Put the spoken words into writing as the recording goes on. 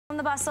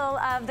The bustle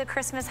of the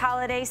Christmas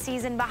holiday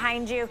season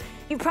behind you.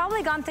 You've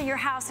probably gone through your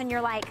house and you're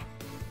like,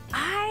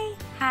 I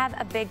have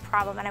a big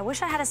problem and I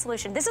wish I had a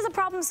solution. This is a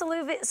problem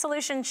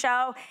solution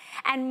show,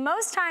 and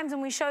most times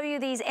when we show you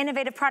these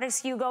innovative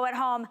products, you go at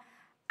home,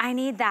 I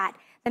need that.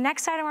 The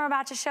next item we're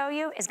about to show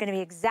you is gonna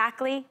be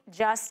exactly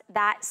just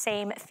that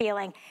same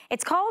feeling.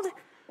 It's called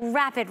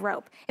Rapid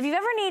Rope. If you've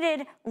ever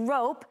needed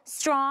rope,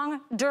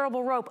 strong,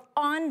 durable rope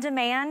on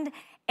demand,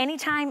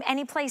 anytime,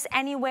 any place,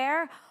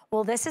 anywhere,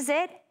 well, this is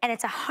it, and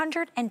it's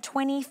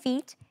 120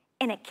 feet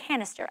in a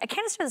canister. A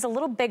canister is a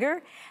little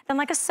bigger than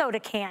like a soda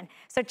can.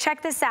 So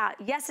check this out.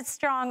 Yes, it's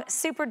strong,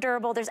 super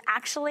durable. There's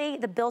actually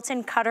the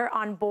built-in cutter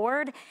on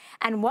board.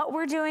 And what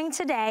we're doing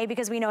today,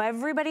 because we know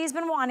everybody's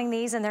been wanting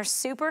these and they're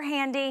super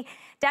handy,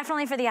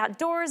 definitely for the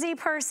outdoorsy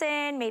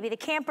person, maybe the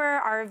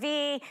camper,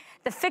 RV,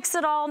 the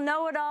fix-it-all,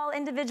 know-it-all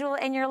individual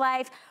in your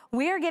life,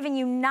 we are giving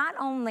you not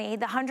only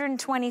the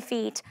 120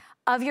 feet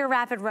of your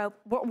Rapid Rope,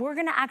 but we're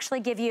gonna actually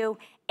give you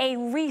a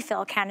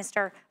refill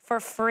canister for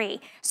free.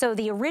 So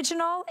the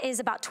original is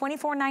about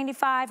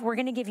 $24.95. We're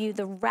gonna give you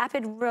the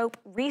Rapid Rope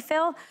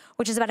refill,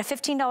 which is about a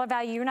 $15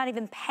 value. You're not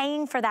even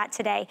paying for that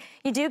today.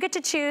 You do get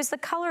to choose the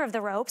color of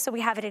the rope. So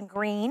we have it in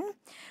green,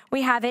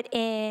 we have it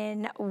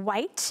in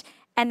white,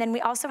 and then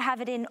we also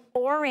have it in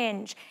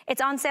orange.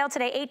 It's on sale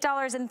today,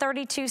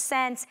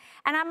 $8.32.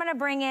 And I'm gonna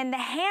bring in the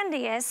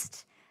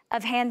handiest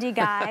of handy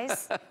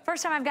guys.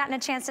 First time I've gotten a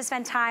chance to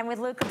spend time with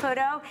Lou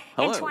Caputo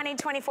in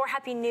 2024.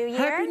 Happy New Year.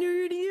 Happy New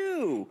Year to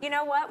you. You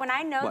know what? When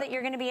I know that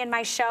you're gonna be in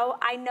my show,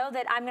 I know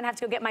that I'm gonna have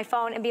to go get my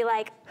phone and be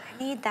like,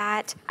 I need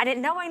that. I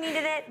didn't know I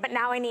needed it, but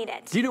now I need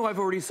it. Do you know I've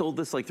already sold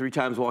this like 3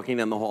 times walking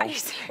down the hall? Are you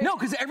serious? No,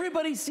 because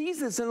everybody sees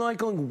this and they're like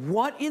going,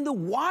 what in the,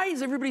 why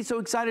is everybody so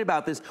excited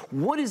about this?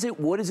 What is it?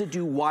 What does it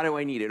do? Why do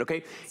I need it?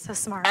 Okay. So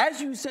smart. As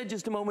you said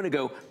just a moment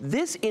ago,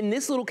 this in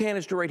this little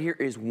canister right here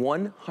is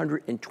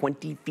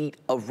 120 feet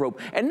of rope.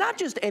 And not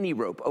just any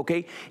rope,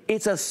 okay?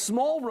 It's a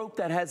small rope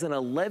that has an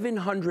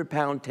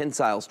 1,100-pound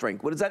tensile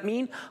strength. What does that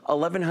mean?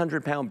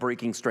 1,100-pound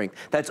breaking strength.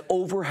 That's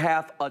over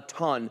half a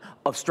ton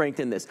of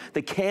strength in this.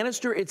 The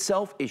canister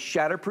itself is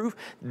shatterproof.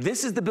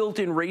 This is the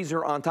built-in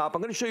razor on top.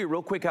 I'm gonna show you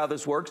real quick how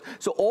this works.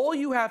 So all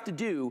you have to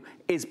do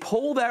is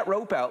pull that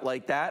rope out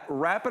like that,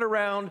 wrap it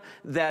around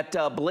that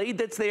blade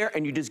that's there,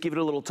 and you just give it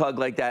a little tug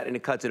like that, and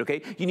it cuts it,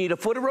 okay? You need a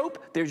foot of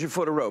rope, there's your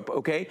foot of rope,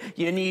 okay?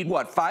 You need,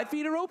 what, 5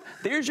 feet of rope?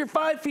 There's your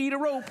 5 feet of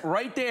rope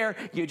right there.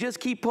 You just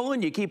keep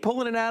pulling, you keep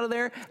pulling it out of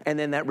there, and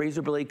then that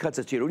razor blade cuts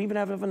it. So you don't even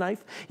have to have a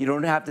knife, you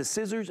don't have the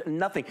scissors,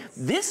 nothing.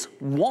 This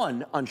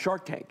won on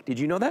Shark Tank. Did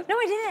you know that? No,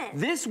 I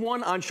didn't. This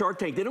won on Shark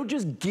Tank. They don't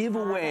just give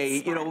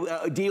away, you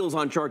know, deals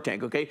on Shark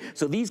Tank, okay?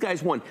 So these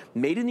guys won.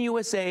 Made in the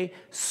USA,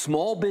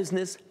 small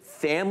business,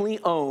 family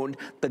owned.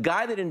 The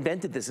guy that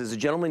invented this is a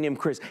gentleman named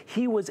Chris.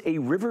 He was a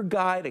river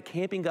guide, a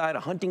camping guide, a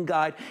hunting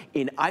guide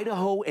in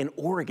Idaho and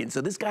Oregon.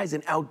 So this guy's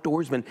an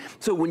outdoorsman.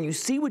 So when you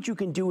see what you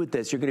can do with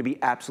this, you're gonna be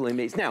absolutely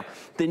amazed. Now,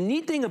 the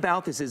neat thing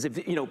about this is,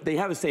 if you know, they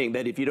have a saying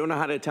that if you don't know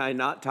how to tie a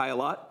knot, tie a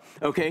lot,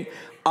 okay?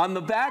 On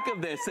the back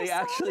of this, they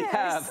actually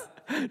have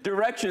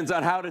directions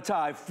on how to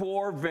tie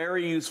 4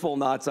 very useful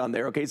knots on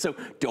there, okay? So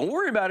don't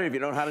worry about it if you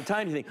don't know how to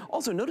tie anything.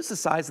 Also, notice the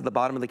size of the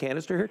bottom of the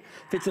canister here.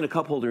 Fits in a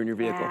cup holder in your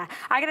vehicle. Yeah.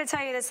 I gotta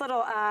tell you, this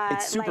little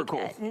it's super like,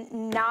 cool.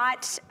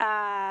 Knot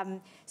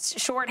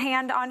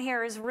shorthand on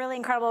here is really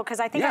incredible,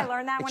 because I think I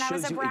learned that when I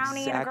was a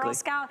brownie and a Girl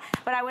Scout,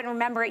 but I wouldn't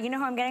remember it. You know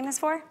who I'm getting this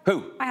for?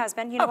 Who? My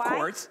husband. You know why? Of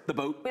course, the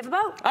boat. We have a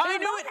boat. I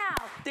knew it.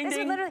 Now. Ding, this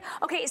ding. is literally,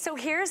 okay, so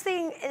here's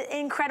the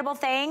incredible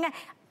thing.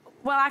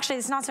 Well, actually,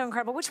 it's not so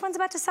incredible. Which one's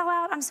about to sell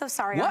out? I'm so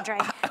sorry, What? Andre.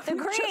 The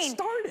green. Just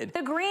started.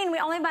 The green, we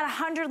only have about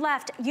 100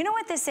 left. You know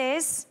what this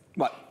is?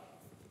 What?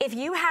 If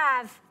you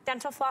have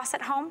dental floss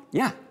at home,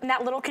 in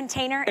that little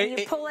container, and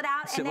you pull it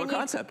out, and then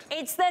concept.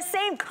 It's the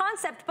same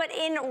concept, but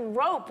in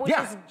rope, which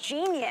is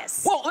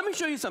genius. Well, let me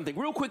show you something.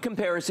 Real quick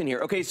comparison here.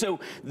 Okay, so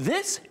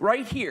this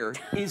right here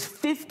is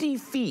 50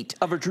 feet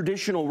of a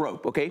traditional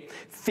rope, okay?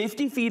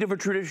 50 feet of a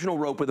traditional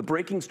rope with a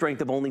breaking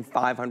strength of only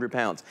 500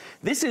 pounds.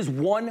 This is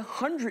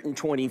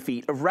 120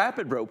 feet of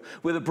rapid rope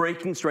with a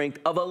breaking strength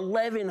of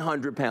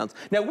 1,100 pounds.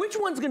 Now, which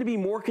one's gonna be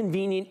more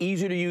convenient,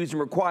 easier to use,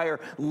 and require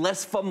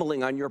less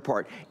fumbling on your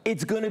part?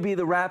 It's gonna be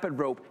the rapid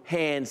rope,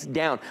 hands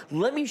down.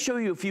 Let me show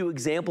you a few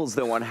examples,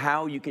 though, on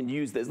how you can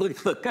use this.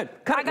 Look, cut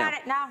it now. I got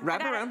it now.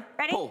 Wrap it around.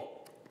 Ready? Pull.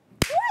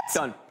 What?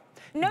 Done.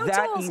 No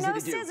tools, no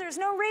scissors,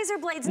 no razor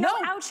blades, no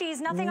ouchies,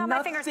 nothing on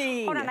my fingers.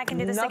 Hold on, I can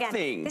do this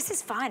again. This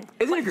is fun.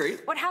 Isn't it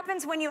great? What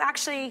happens when you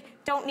actually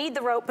don't need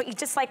the rope, but you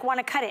just like want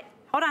to cut it?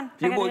 Hold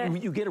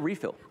on. You get a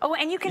refill. Oh,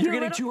 and you can do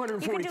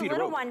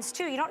little ones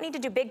too. You don't need to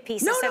do big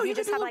pieces. No, so you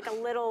just have like a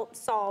little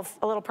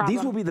problem.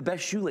 These will be the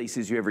best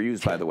shoelaces you ever use,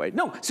 by the way.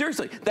 No,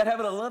 seriously, that have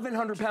an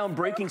 1,100-pound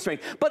breaking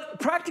strength. But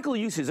practical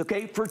uses,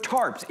 okay? For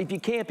tarps, if you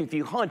camp, if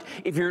you hunt,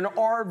 if you're an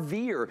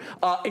RVer,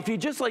 if you're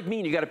just like me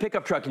and you got a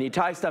pickup truck and you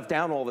tie stuff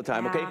down all the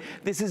time, okay?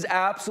 This is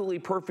absolutely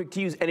perfect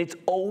to use, and it's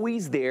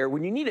always there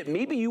when you need it.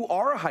 Maybe you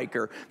are a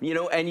hiker, you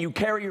know, and you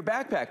carry your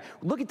backpack.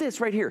 Look at this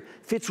right here.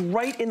 Fits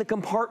right in the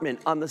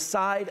compartment on the side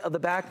inside of the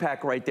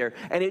backpack right there,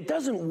 and it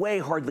doesn't weigh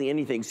hardly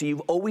anything, so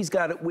you've always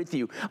got it with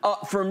you.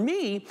 For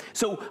me,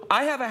 so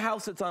I have a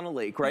house that's on a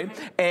lake, right?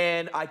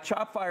 And I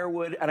chop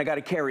firewood, and I got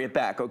to carry it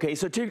back, okay?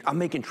 So I'm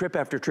making trip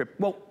after trip.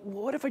 Well,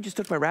 what if I just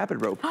took my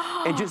Rapid rope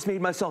and just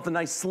made myself a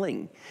nice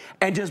sling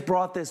and just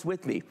brought this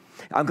with me?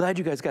 I'm glad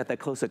you guys got that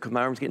close up because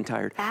my arm's getting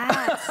tired.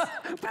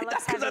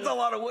 Because that's a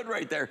lot of wood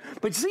right there.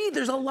 But see,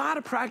 there's a lot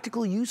of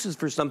practical uses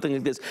for something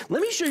like this.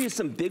 Let me show you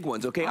some big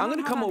ones, okay? I'm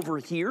gonna come over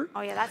here.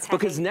 Oh yeah, that's heavy.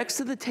 Because next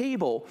to the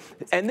table,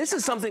 and this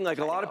is something like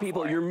a lot of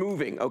people, you're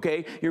moving,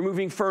 okay? You're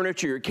moving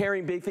furniture, you're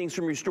carrying big things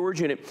from your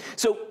storage unit.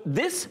 So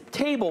this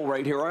table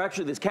right here, or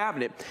actually this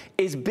cabinet,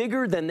 is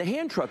bigger than the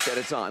hand truck that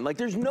it's on. Like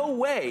there's no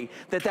way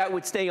that that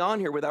would stay on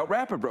here without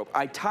Rapid rope.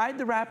 I tied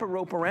the Rapid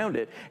rope around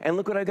it, and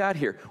look what I got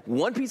here.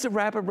 One piece of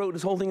Rapid rope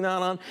is holding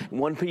that on,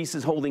 one piece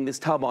is holding this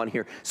tub on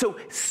here. So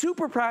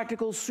super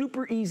practical,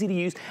 super easy to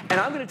use, and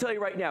I'm gonna tell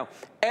you right now,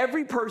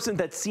 every person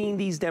that's seen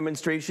these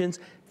demonstrations,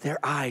 their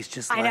eyes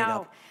just light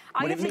up.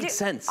 When it makes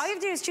sense. All you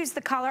have to do is choose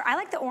the color. I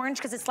like the orange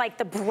because it's like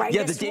the brightest one.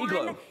 Yeah, the day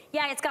glow.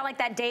 Yeah, it's got like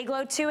that day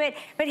glow to it.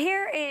 But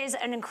here is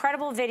an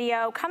incredible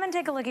video. Come and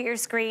take a look at your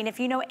screen. If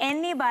you know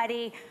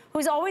anybody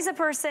who's always a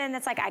person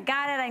that's like, I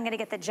got it, I'm gonna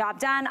get the job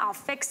done, I'll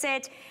fix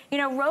it. You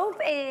know,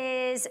 rope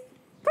is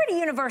pretty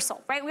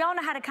universal, right? We all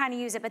know how to kind of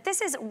use it, but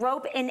this is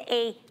rope in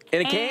a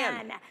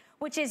can.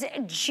 Which is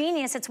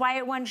genius. It's why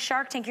it won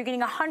Shark Tank. You're getting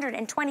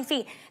 120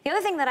 feet. The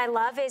other thing that I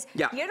love is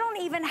you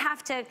don't even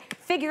have to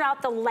figure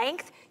out the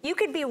length. You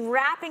could be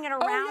wrapping it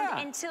around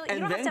until you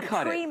don't have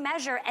to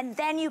pre-measure, and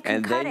then you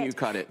can cut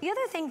it. The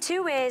other thing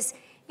too is,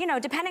 you know,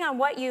 depending on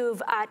what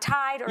you've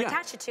tied or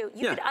attached it to,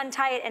 you could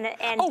untie it and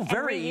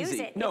reuse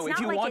it. No, it's if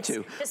you not want like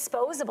it's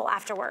disposable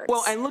afterwards.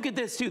 Well, and look at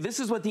this too. This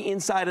is what the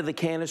inside of the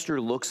canister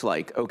looks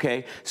like,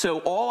 okay? So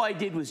all I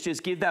did was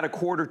just give that a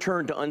quarter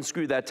turn to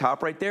unscrew that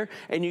top right there,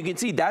 and you can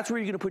see that's where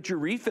you're gonna put your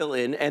refill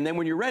in, and then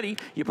when you're ready,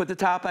 you put the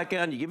top back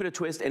on, you give it a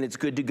twist, and it's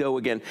good to go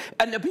again.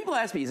 And now people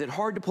ask me, is it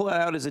hard to pull it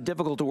out? Is it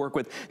difficult to work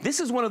with? This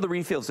is one of the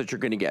refills that you're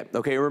gonna get,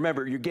 okay?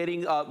 Remember, you're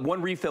getting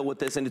one refill with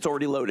this, and it's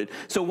already loaded.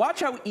 So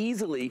watch how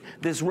easily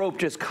this rope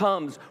just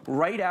comes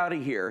right out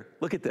of here.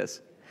 Look at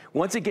this.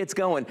 Once it gets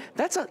going,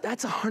 that's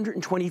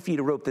 120 feet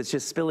of rope that's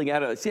just spilling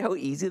out of it. See how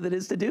easy that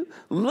is to do?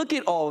 Look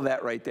at all of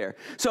that right there.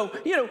 So,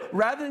 you know,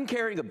 rather than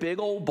carrying a big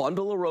old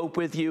bundle of rope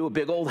with you, a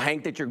big old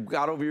hank that you've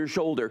got over your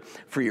shoulder,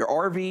 for your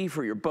RV,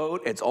 for your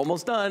boat, it's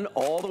almost done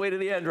all the way to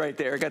the end right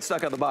there. It got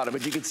stuck on the bottom,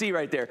 but you can see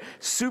right there,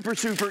 super,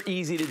 super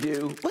easy to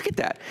do. Look at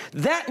that.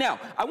 Now,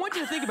 I want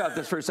you to think about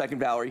this for a second,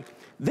 Valerie.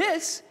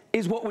 This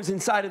is what was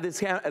inside of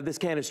this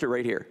canister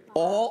right here.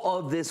 All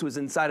of this was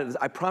inside of this.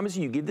 I promise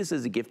you, you give this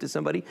as a gift to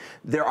somebody,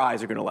 their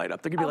eyes are gonna light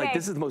up. They're gonna be like,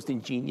 this is the most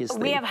ingenious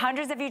thing. We have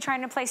hundreds of you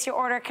trying to place your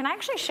order. Can I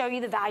actually show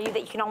you the value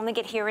that you can only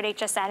get here at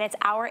HSN? It's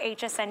our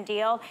HSN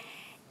deal.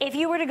 If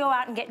you were to go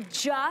out and get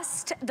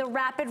just the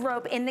Rapid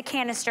rope in the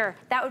canister,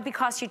 that would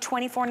cost you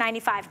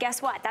 $24.95.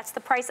 Guess what? That's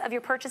the price of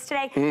your purchase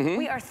today.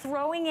 We are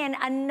throwing in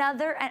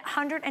another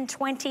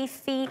 120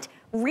 feet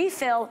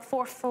refill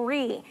for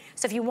free.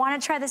 So if you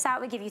want to try this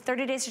out, we give you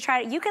 30 days to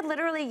try it. You could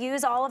literally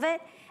use all of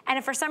it, and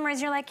if for some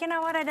reason you're like, you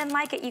know what, I didn't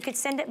like it, you could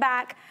send it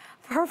back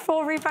for a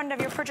full refund of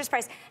your purchase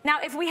price. Now,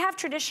 if we have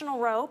traditional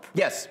rope,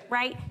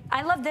 right?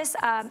 I love this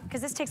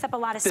because this takes up a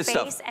lot of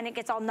space and it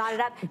gets all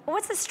knotted up. But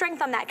what's the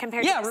strength on that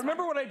compared to this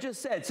remember what I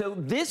just said. So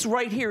this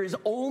right here is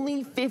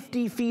only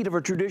 50 feet of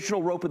a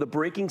traditional rope with a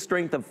breaking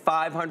strength of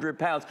 500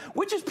 pounds,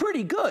 which is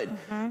pretty good.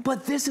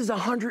 But this is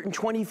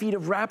 120 feet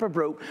of Rapid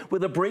rope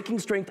with a breaking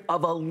strength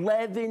of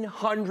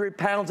 1,100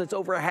 pounds. That's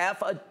over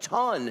half a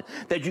ton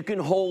that you can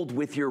hold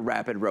with your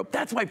Rapid rope.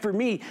 That's why for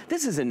me,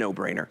 this is a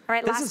no-brainer.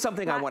 This is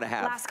something I want to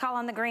have. Last call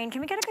on the green.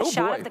 Can we get a good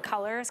shot of the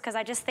colors? Because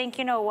I just think,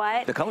 you know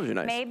what? The colors are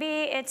nice. Maybe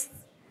it's,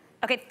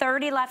 okay,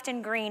 30 left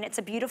in green. It's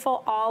a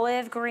beautiful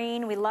olive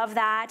green. We love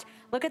that.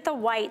 Look at the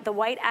white. The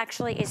white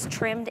actually is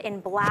trimmed in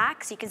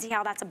black, so you can see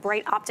how that's a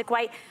bright optic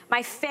white.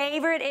 My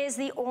favorite is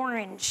the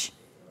orange.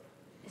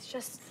 It's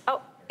just,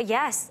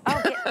 yes.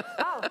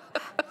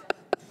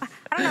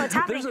 I don't know what's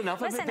happening. There's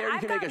enough of it there, you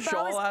can make a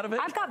shawl out of it.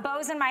 I've got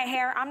bows in my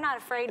hair. I'm not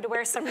afraid to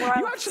wear some rope,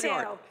 You actually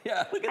are.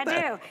 Yeah, look at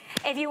that. I do.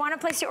 If you want to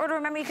place your order,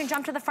 remember you can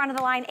jump to the front of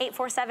the line.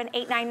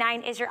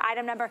 847-899 is your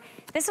item number.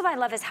 This is what I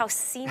love is how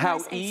seamless how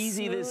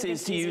easy this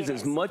is to use,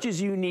 as much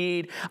as you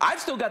need.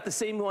 I've still got the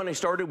same one I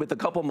started with a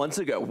couple months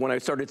ago when I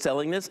started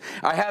selling this.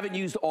 I haven't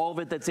used all of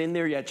it that's in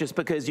there yet just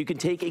because you can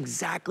take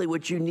exactly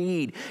what you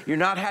need. You're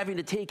not having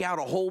to take out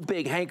a whole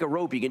big hank of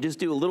rope. You can just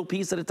do a little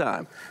piece at a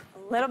time.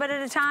 A little bit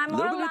at a time,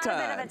 or a lot bit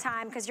at a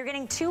time, because you're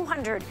getting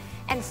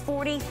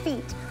 240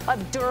 feet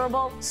of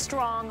durable,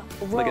 strong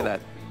rope. Look at that.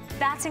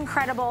 That's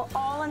incredible,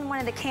 all in one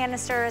of the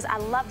canisters. I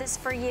love this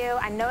for you.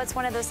 I know it's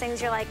one of those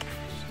things you're like,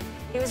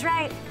 he was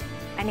right.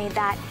 I need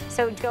that.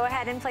 So go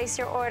ahead and place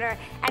your order.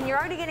 And you're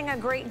already getting a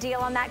great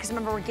deal on that because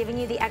remember, we're giving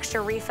you the extra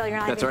refill. You're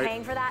not even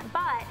paying for that.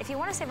 But if you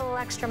want to save a little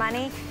extra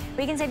money,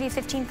 we can save you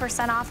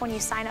 15% off when you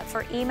sign up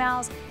for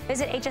emails.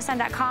 Visit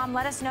hsn.com.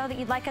 Let us know that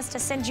you'd like us to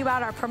send you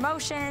out our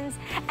promotions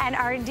and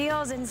our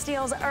deals and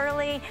steals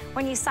early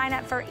when you sign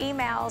up for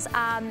emails.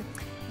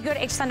 You go to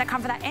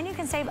hsn.com for that, and you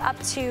can save up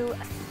to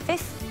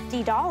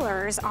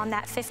 $50 on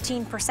that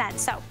 15%.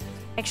 So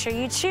make sure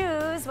you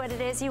choose what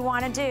it is you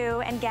want to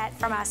do and get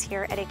from us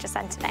here at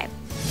HSN today.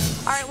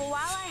 All right, well,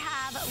 while I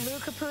have Lou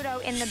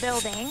Caputo in the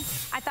building,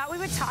 I thought we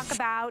would talk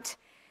about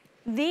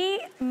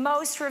the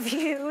most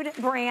reviewed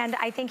brand,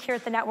 I think, here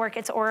at the network.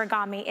 It's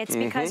Origami. It's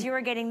because you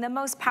are getting the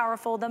most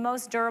powerful, the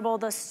most durable,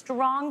 the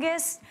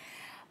strongest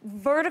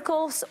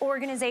vertical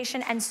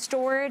organization and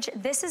storage.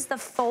 This is the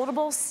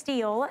foldable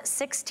steel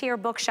 6-tier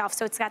bookshelf.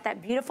 So it's got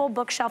that beautiful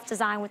bookshelf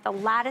design with the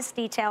lattice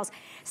details.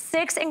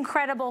 6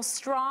 incredible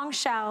strong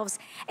shelves.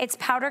 It's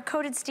powder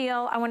coated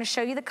steel. I want to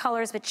show you the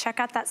colors, but check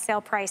out that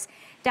sale price.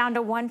 Down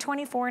to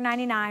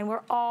 $124.99.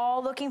 We're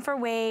all looking for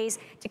ways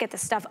to get the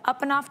stuff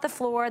up and off the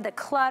floor, the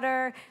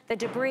clutter, the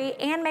debris,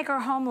 and make our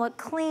home look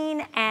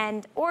clean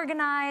and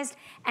organized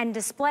and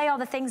display all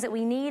the things that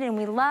we need and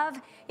we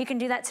love. You can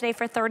do that today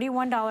for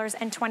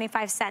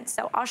 $31.25.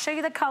 So I'll show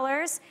you the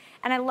colors,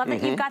 and I love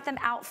that you've got them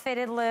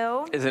outfitted,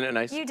 Lou. Isn't it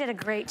nice? You did a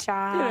great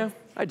job. Yeah,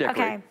 I decorate.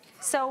 Okay,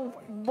 so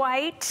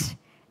white.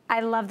 I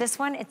love this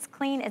one. It's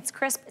clean, it's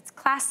crisp, it's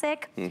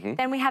classic.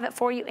 Then we have it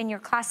for you in your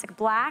classic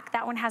black.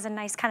 That one has a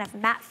nice kind of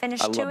matte finish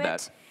to it. I love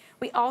that.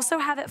 We also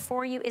have it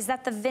for you. Is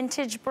that the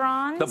vintage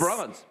bronze? The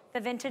bronze. The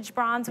vintage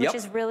bronze, which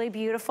is really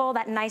beautiful.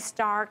 That nice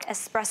dark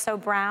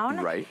espresso brown.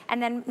 Right. And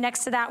then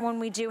next to that one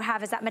we do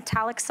have, is that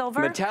metallic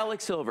silver?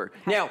 Metallic silver.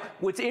 Now,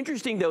 what's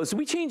interesting though, is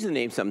we change the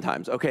name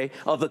sometimes, okay,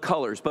 of the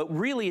colors, but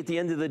really at the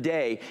end of the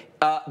day,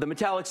 the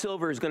metallic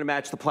silver is gonna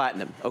match the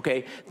platinum,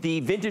 okay?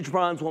 The vintage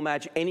bronze will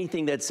match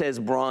anything that says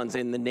bronze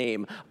in the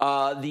name.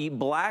 The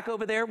black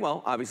over there,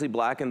 well, obviously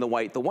black, and the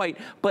white,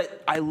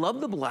 but I love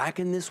the black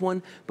in this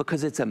one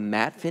because it's a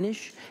matte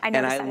finish. I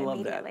noticed and I that love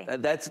immediately.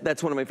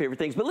 That's one of my favorite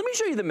things. But let me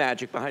show you the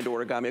magic behind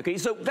Origami. Okay,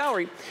 so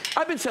Valerie,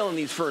 I've been selling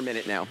these for a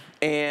minute now,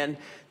 and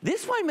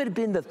this might have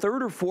been the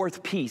 3rd or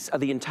 4th piece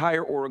of the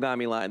entire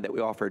Origami line that we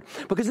offered.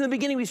 Because in the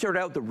beginning, we started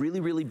out with the really,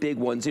 really big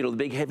ones, you know, the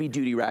big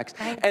heavy-duty racks.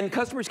 And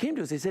customers came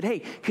to us, they said, hey,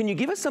 can you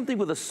give us something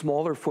with a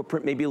smaller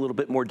footprint, maybe a little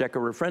bit more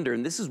decorative friendly?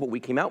 And this is what we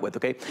came out with,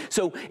 okay?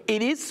 So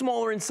it is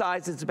smaller in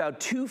size. It's about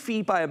 2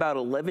 feet by about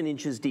 11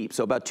 inches deep.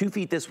 So about 2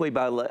 feet this way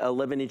by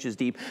 11 inches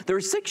deep. There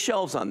are 6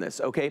 shelves on this,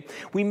 okay?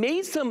 We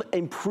made some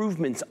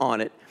improvements on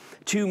it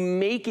to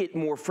make it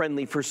more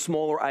friendly for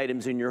smaller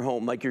items in your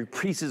home, like your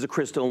pieces of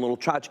crystal and little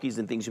tchotchkes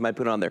and things you might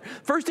put on there.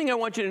 First thing I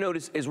want you to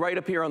notice is right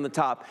up here on the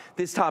top,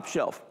 this top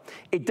shelf.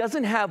 It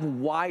doesn't have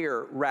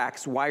wire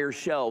racks, wire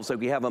shelves like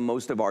we have on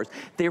most of ours.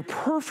 They're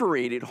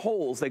perforated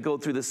holes that go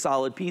through the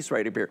solid piece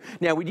right up here.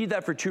 Now, we did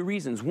that for 2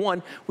 reasons.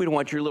 1, we don't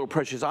want your little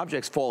precious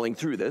objects falling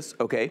through this,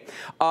 okay?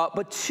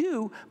 But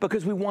 2,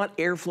 because we want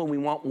airflow, we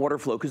want water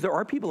flow, because there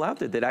are people out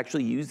there that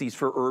actually use these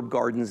for herb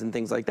gardens and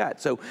things like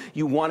that. So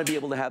you want to be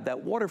able to have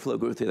that water flow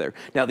go through there.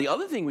 Now, the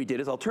other thing we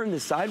did is, I'll turn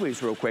this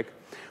sideways real quick.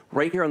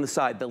 Right here on the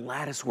side, the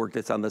lattice work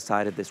that's on the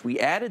side of this. We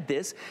added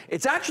this.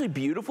 It's actually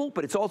beautiful,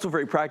 but it's also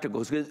very practical,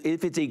 because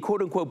if it's a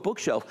quote-unquote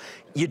bookshelf,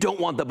 you don't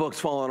want the books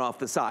falling off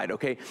the side,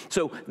 okay?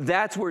 So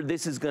that's where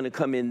this is gonna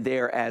come in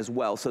there as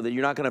well, so that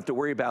you're not gonna have to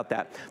worry about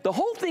that. The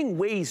whole thing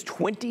weighs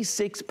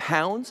 26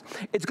 pounds.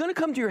 It's gonna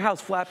come to your house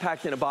flat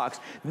packed in a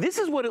box. This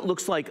is what it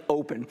looks like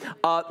open.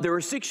 There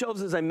are 6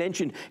 shelves, as I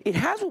mentioned. It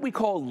has what we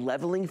call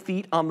leveling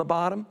feet on the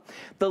bottom.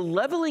 The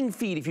leveling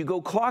feet, if you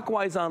go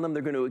clockwise on them,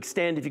 they're gonna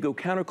extend. If you go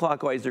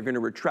counterclockwise, they're going to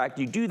retract.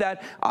 You do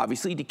that,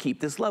 obviously, to keep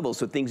this level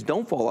so things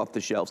don't fall off the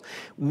shelves.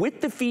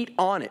 With the feet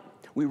on it,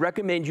 we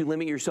recommend you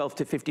limit yourself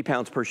to 50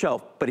 pounds per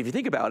shelf. But if you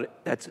think about it,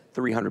 that's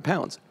 300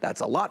 pounds. That's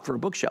a lot for a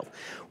bookshelf.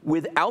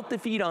 Without the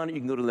feet on it, you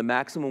can go to the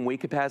maximum weight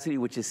capacity,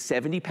 which is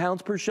 70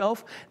 pounds per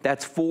shelf.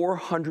 That's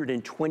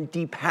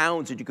 420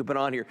 pounds that you could put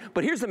on here.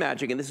 But here's the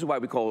magic, and this is why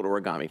we call it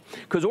origami.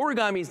 Because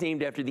origami is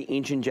named after the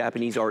ancient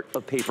Japanese art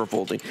of paper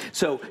folding.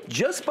 So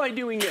just by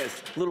doing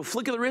this, little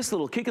flick of the wrist,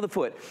 little kick of the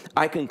foot,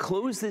 I can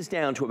close this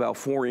down to about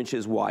 4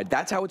 inches wide.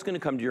 That's how it's going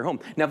to come to your home.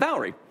 Now,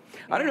 Valerie,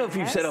 I don't know if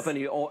you've set up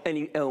any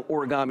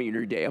origami in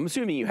your day. I'm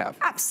assuming you have.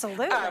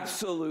 Absolutely.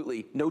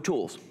 Absolutely. No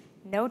tools.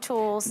 No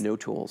tools. No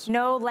tools.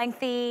 No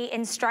lengthy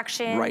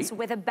instructions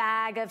with a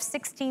bag of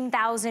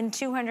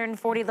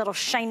 16,240 little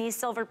shiny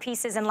silver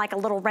pieces and like a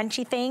little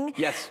wrenchy thing.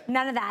 Yes.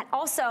 None of that.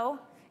 Also,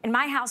 in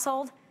my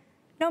household,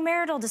 no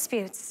marital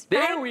disputes.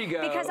 There we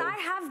go. Because I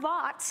have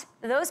bought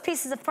those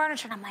pieces of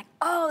furniture and I'm like,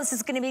 oh, this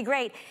is gonna be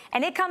great.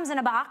 And it comes in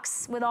a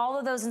box with all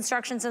of those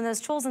instructions and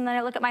those tools, and then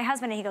I look at my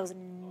husband and he goes,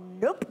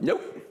 nope.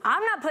 Nope.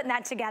 I'm not putting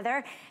that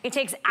together. It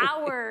takes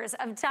hours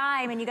of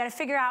time, and you got to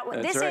figure out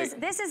what this is.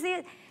 This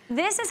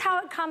is how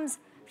it comes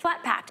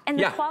flat packed, and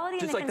the quality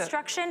and the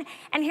construction.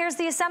 And here's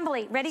the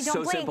assembly. Ready?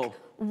 Don't blink. Simple.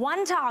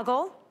 One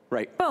toggle.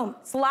 Right. Boom.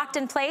 It's locked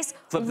in place.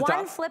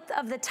 One flip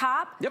of the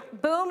top.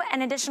 Yep. Boom.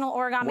 An additional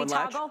origami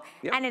toggle.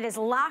 Yep. And it is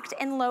locked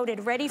and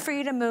loaded, ready for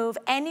you to move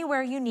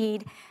anywhere you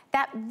need.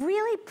 That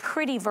really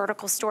pretty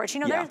vertical storage.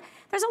 You know,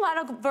 There's a lot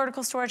of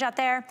vertical storage out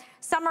there.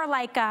 Some are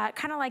like,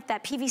 kind of like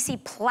that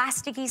PVC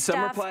plasticky stuff. Some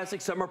are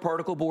plastic, some are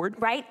particle board.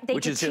 Right, they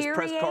which is just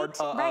pressed card,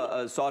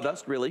 right.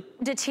 sawdust, really.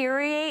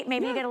 Deteriorate,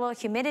 maybe you get a little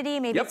humidity,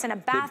 maybe it's in a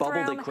bathroom.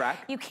 They bubble, they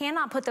crack. You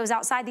cannot put those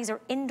outside. These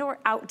are indoor,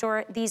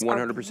 outdoor. These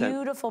 100%. Are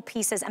beautiful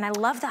pieces, and I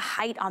love the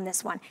height on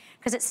this one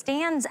because it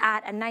stands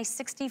at a nice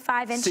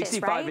 65 inches,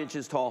 65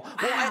 inches tall. Wow.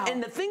 Well,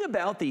 and the thing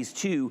about these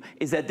too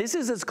is that this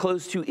is as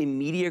close to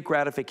immediate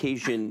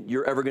gratification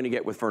you're ever going to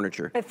get with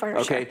furniture. With furniture,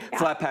 okay,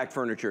 flat pack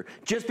furniture.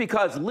 Just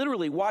because,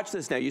 literally, watch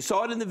this now. You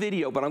saw it in the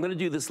video, but I'm going to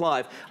do this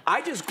live.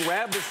 I just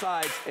grab the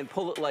sides and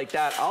pull it like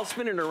that. I'll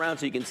spin it around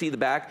so you can see the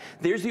back.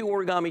 There's the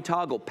origami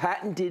toggle,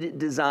 patented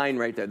design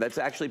right there. That's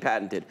actually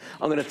patented.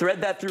 I'm going to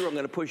thread that through. I'm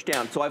going to push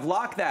down. So I've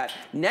locked that.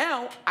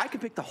 Now I can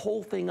pick the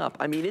whole thing up.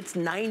 I mean, it's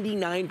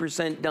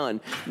 99%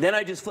 done. Then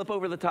I just flip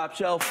over the top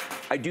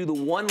shelf. I do the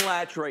one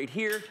latch right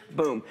here.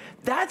 Boom.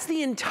 That's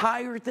the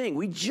entire thing.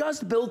 We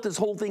just built this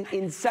whole thing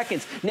in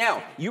seconds.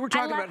 Now, you were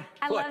talking about...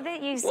 I love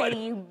that you say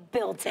you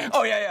built it.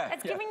 Oh, yeah.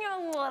 It's giving you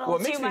a little too much Well,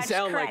 it makes me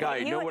sound credit.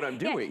 like I know what I'm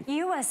doing. Yeah,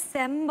 you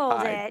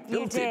assembled it.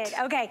 You did. It.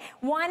 Okay,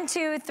 1,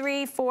 2,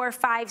 3, 4,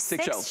 5,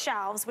 6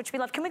 shelves, which we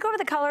love. Can we go over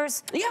the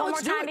colors one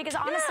more time? Because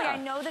honestly, I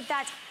know that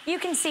that's... You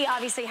can see,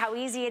 obviously, how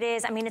easy it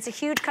is. I mean, it's a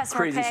huge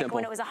customer pick. Simple.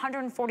 When it was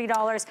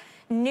 $140.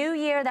 New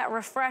year, that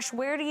refresh,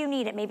 where do you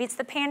need it? Maybe it's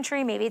the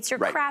pantry, maybe it's your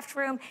craft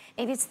room,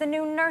 maybe it's the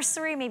new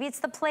nursery, maybe it's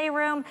the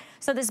playroom.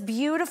 So this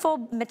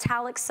beautiful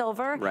metallic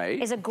silver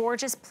is a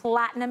gorgeous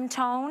platinum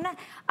tone.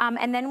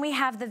 And then we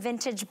have the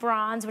vintage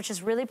bronze, which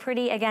is really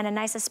pretty. Again, a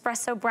nice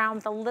espresso brown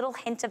with a little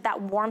hint of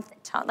that warmth,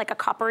 like a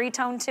coppery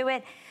tone to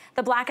it.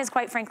 The black is,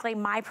 quite frankly,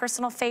 my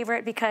personal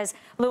favorite because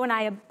Lou and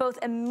I have both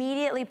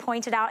immediately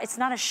pointed out it's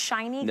not a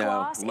shiny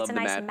gloss. It's a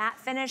nice matte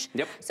finish.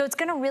 So it's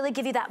gonna really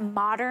give you that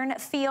modern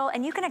feel,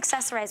 and you can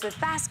accessorize with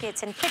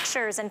baskets and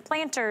pictures and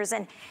planters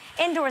and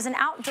indoors and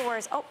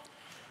outdoors. Oh,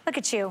 look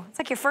at you. It's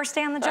like your first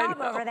day on the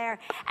job over there.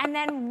 And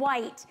then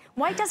white.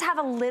 White does have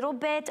a little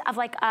bit of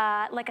like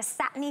a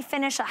satiny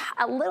finish,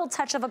 a little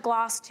touch of a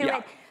gloss to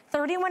it.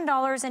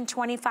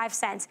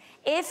 $31.25.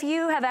 If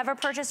you have ever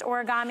purchased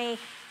origami,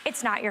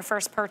 it's not your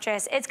first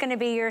purchase. It's gonna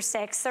be your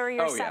 6th or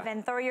your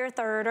 7th or your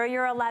 3rd or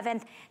your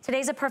 11th.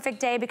 Today's a perfect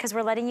day because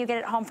we're letting you get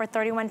it home for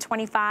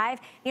 $31.25.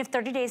 You have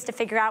 30 days to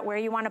figure out where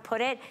you wanna put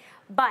it.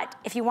 But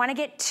if you wanna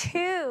get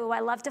 2,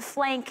 I love to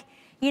flank,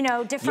 you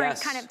know,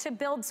 different kind of, to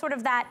build sort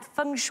of that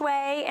feng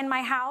shui in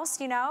my house,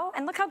 you know?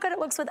 And look how good it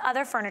looks with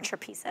other furniture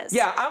pieces.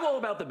 Yeah, I'm all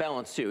about the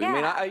balance too. I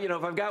mean, you know,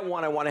 if I've got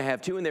one, I want to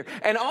have 2 in there.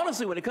 And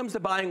honestly, when it comes to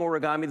buying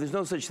origami, there's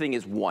no such thing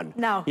as one.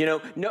 No. You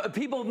know,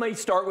 people may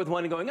start with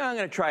one and going, oh, I'm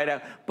going to try it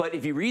out. But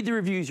if you read the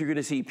reviews, you're going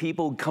to see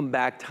people come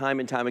back time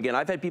and time again.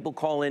 I've had people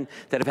call in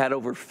that have had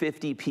over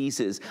 50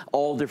 pieces,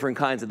 all different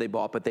kinds that they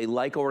bought, but they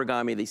like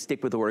origami, they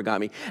stick with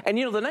origami. And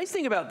you know, the nice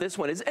thing about this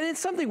one is, and it's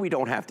something we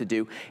don't have to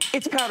do,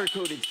 it's powder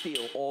coated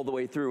steel all the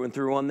way through and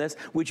through on this,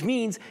 which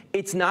means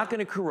it's not going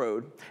to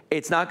corrode,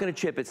 it's not going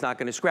to chip, it's not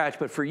going to scratch.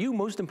 But for you,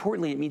 most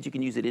importantly, it means you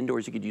can use it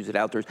indoors, you could use it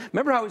outdoors.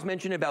 Remember how I was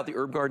mentioning about the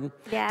herb garden?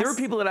 Yes. There are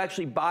people that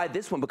actually buy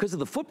this one because of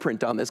the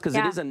footprint on this, because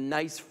it is a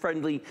nice,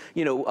 friendly,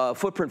 you know,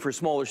 footprint for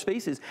smaller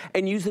spaces,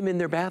 and use them in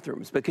their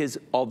bathrooms because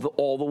of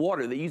all the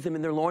water. They use them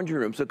in their laundry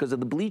rooms because of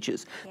the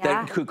bleaches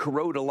that could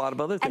corrode a lot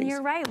of other things. And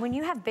you're right, when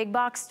you have big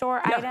box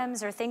store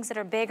items or things that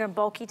are big or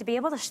bulky, to be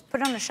able to put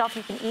it on a shelf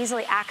you can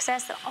easily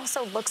access that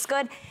also looks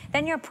good,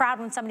 then you're proud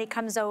when somebody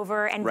comes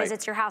over and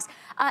visits your house.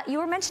 You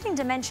were mentioning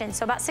dimensions,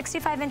 so about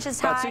 65 inches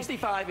high. About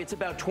 65, it's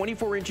about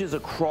 24 inches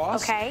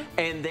across. Okay.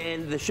 And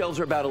then the shelves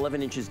are about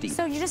 11 inches deep.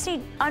 So you just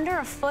need under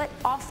a foot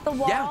off the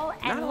wall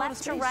and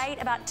left to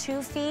right about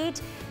 2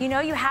 feet. You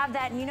know you have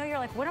that and you know you're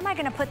like, what am I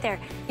gonna put there?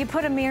 You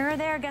put a mirror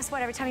there, guess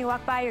what? Every time you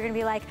walk by, you're gonna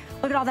be like,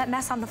 look at all that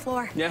mess on the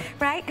floor.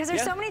 Right? Because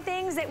there's so many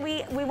things that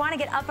we wanna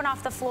get up and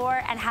off the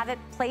floor and have it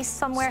placed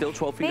somewhere. Still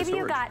 12 feet of Maybe storage.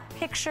 You've got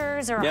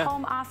pictures or a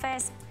home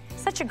office.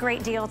 Such a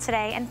great deal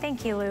today, and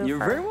thank you, Lou. You're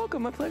very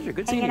welcome. My pleasure.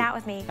 Good seeing you. Hanging out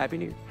with me. Happy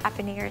New Year.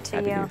 Happy New Year to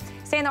Happy you. New Year.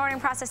 Stay in the ordering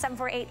process,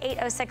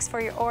 748-806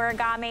 for your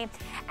origami.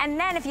 And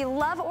then if you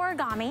love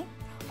origami,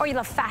 or you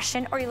love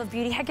fashion, or you love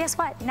beauty, hey, guess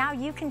what? Now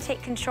you can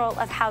take control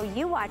of how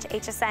you watch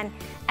HSN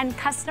and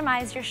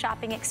customize your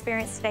shopping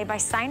experience today by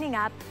signing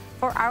up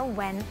for our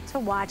When to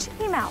Watch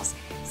emails.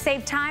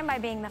 Save time by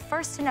being the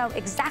first to know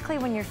exactly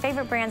when your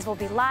favorite brands will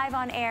be live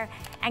on air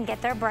and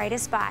get their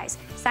brightest buys.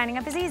 Signing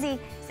up is easy.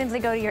 Simply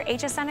go to your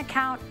HSN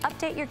account,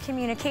 update your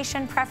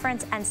communication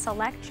preference, and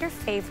select your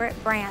favorite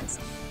brands.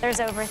 There's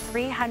over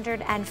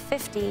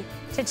 350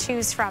 to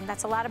choose from.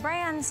 That's a lot of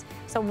brands.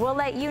 So we'll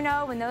let you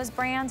know when those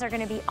brands are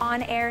going to be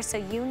on air so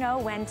you know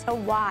when to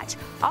watch.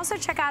 Also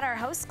check out our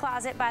host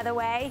closet, by the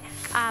way.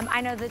 I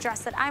know the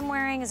dress that I'm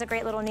wearing is a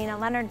great little Nina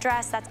Leonard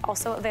dress. That's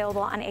also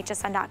available on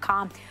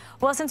hsn.com.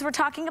 Well, since we're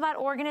talking about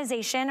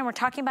organization and we're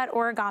talking about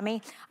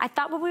origami, I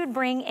thought we would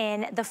bring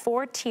in the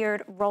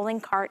 4-tiered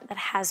rolling cart that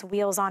has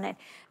wheels on it.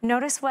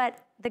 Notice what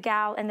the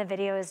gal in the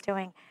video is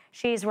doing.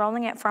 She's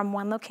rolling it from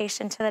one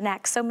location to the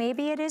next. So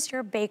maybe it is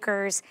your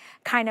baker's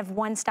kind of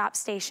one-stop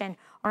station,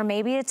 or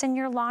maybe it's in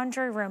your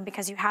laundry room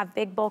because you have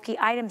big bulky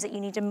items that you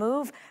need to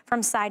move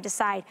from side to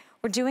side.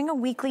 We're doing a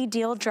weekly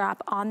deal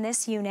drop on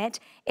this unit.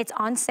 It's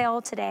on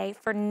sale today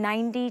for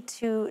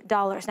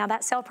 $92. Now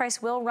that sale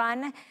price will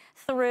run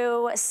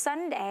through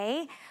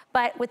Sunday,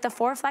 but with the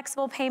 4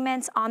 flexible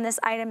payments on this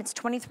item, it's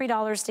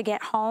 $23 to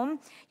get home.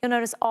 You'll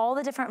notice all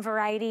the different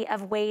variety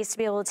of ways to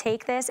be able to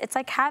take this. It's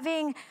like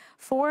having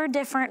 4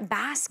 different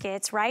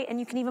baskets, right? And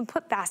you can even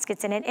put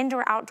baskets in it,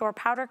 indoor, outdoor,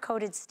 powder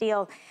coated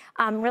steel,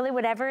 really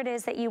whatever it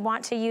is that you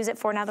want to use it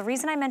for. Now, the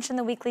reason I mentioned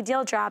the weekly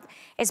deal drop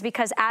is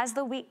because as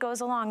the week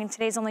goes along, and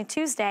today's only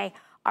Tuesday,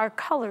 our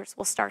colors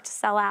will start to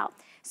sell out.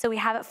 So we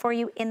have it for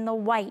you in the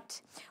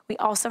white. We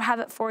also have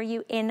it for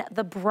you in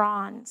the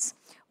bronze.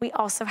 We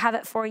also have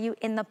it for you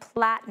in the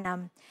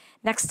platinum.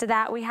 Next to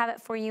that, we have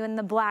it for you in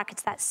the black.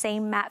 It's that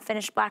same matte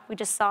finish black we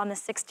just saw on the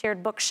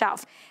 6-tiered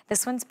bookshelf.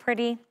 This one's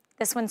pretty.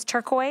 This one's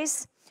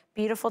turquoise,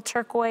 beautiful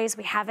turquoise.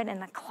 We have it in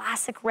the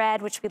classic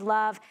red, which we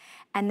love.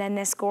 And then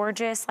this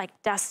gorgeous, like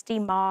dusty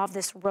mauve,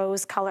 this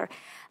rose color.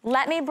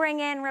 Let me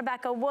bring in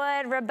Rebecca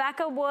Wood.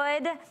 Rebecca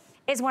Wood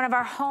is one of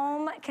our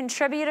home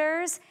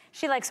contributors.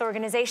 She likes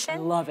organization. I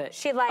love it.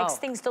 She likes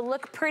things to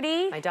look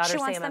pretty. My daughters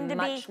say I'm a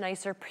much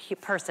nicer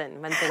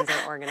person when things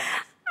are organized.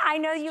 I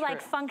know you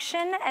like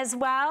function as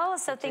well,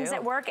 so things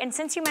that work. And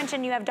since you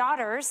mentioned you have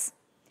daughters,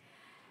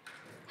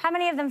 how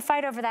many of them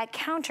fight over that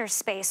counter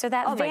space or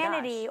that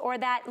vanity or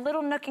that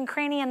little nook and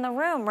cranny in the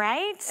room,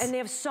 right? And they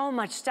have so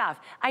much stuff.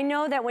 I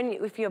know that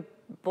if you have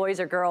boys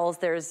or girls,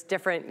 there's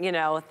different, you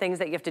know, things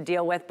that you have to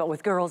deal with, but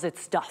with girls,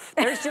 it's stuff.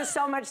 There's just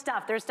so much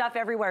stuff. There's stuff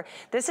everywhere.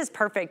 This is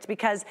perfect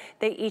because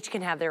they each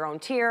can have their own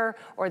tier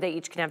or they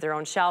each can have their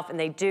own shelf, and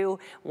they do.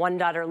 One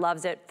daughter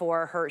loves it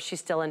for her, she's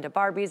still into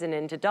Barbies and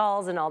into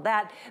dolls and all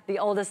that. The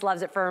oldest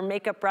loves it for her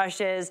makeup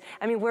brushes.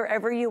 I mean,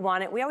 wherever you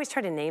want it. We always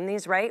try to name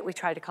these, right? We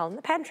try to call them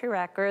the pantry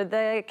rack or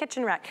the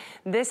kitchen rack.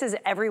 This is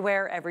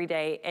everywhere, every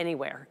day,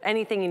 anywhere.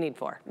 Anything you need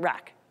for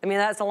rack. I mean,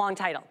 that's a long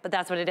title, but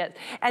that's what it is.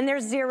 And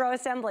there's zero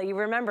assembly. You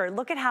remember,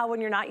 look at how when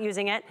you're not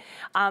using it,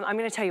 I'm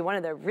gonna tell you one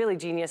of the really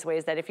genius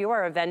ways that if you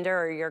are a vendor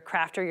or you're a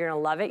crafter, you're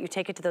gonna love it. You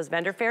take it to those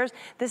vendor fairs.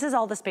 This is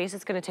all the space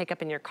it's gonna take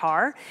up in your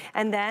car.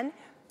 And then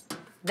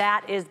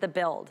that is the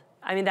build.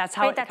 I mean, that's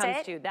how it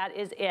comes to. That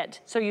is it.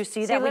 So you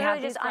see that we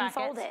have these brackets.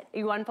 Unfold it.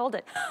 You unfold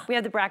it. We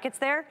have the brackets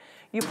there.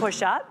 You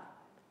push up,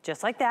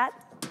 just like that,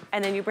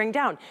 and then you bring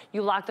down.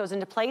 You lock those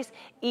into place.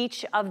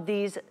 Each of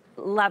these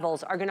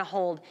levels are gonna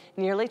hold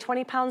nearly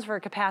 20 pounds for a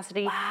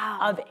capacity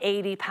of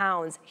 80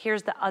 pounds.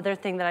 Here's the other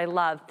thing that I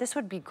love. This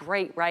would be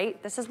great,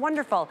 right? This is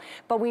wonderful.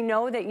 But we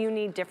know that you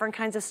need different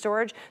kinds of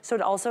storage, so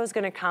it also is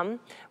gonna come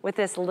with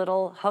this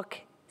little hook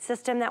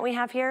system that we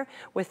have here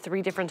with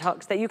 3 different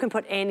hooks that you can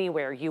put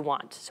anywhere you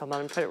want. So I'm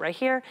gonna put it right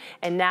here.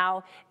 And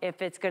now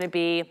if it's gonna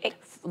be,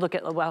 look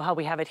at how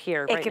we have it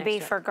here. It could be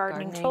for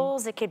gardening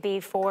tools. It could be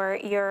for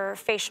your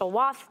facial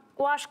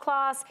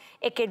washcloths.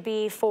 It could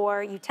be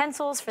for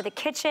utensils for the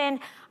kitchen.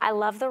 I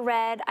love the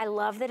red. I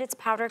love that it's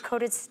powder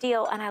coated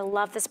steel, and I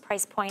love this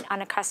price point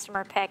on a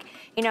customer pick.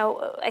 You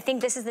know, I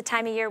think this is the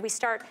time of year we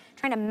start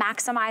trying to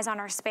maximize on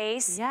our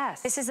space.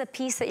 Yes. This is a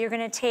piece that you're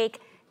gonna take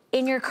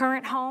in your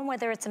current home,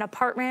 whether it's an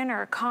apartment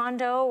or a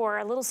condo or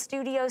a little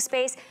studio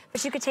space,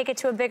 but you could take it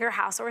to a bigger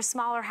house or a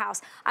smaller house.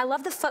 I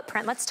love the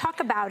footprint. Let's talk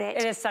about it.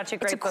 It is such a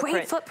great footprint. It's a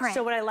great footprint.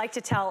 So what I like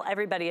to tell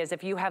everybody is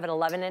if you have an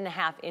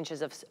 11.5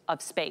 inches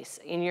of space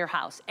in your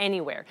house,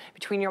 anywhere,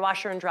 between your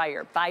washer and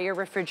dryer, by your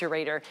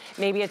refrigerator,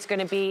 maybe it's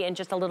gonna be in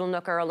just a little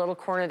nook or a little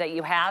corner that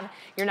you have,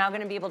 you're now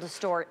gonna be able to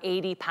store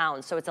 80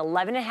 pounds. So it's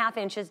 11.5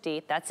 inches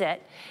deep, that's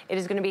it. It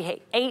is gonna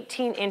be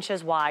 18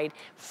 inches wide,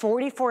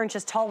 44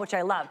 inches tall, which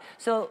I love.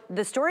 So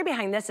the story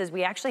behind this is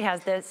we actually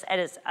have this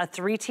as a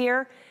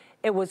 3-tier.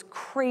 It was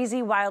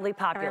crazy, wildly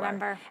popular. I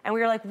remember. And we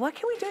were like, what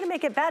can we do to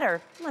make it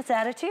better? Let's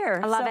add a tier.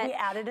 I love it. So we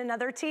added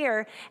another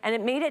tier and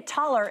it made it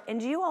taller. And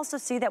do you also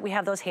see that we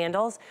have those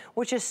handles,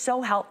 which is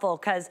so helpful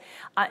because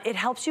it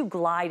helps you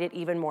glide it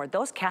even more.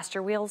 Those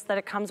caster wheels that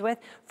it comes with,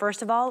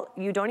 first of all,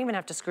 you don't even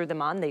have to screw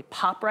them on. They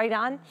pop right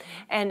on.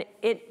 And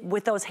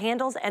with those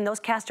handles and those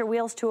caster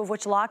wheels, 2 of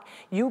which lock,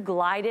 you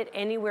glide it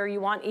anywhere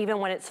you want, even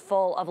when it's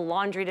full of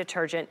laundry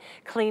detergent,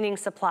 cleaning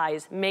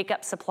supplies,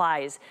 makeup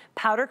supplies,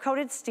 powder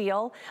coated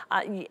steel,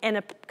 and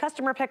a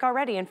customer pick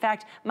already. In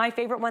fact, my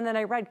favorite one that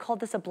I read called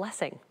this a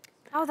blessing.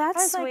 Oh,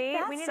 that's sweet.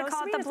 Like, we need to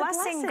call it the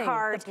blessing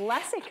card. The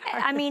blessing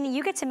card. I mean,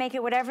 you get to make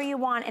it whatever you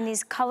want, and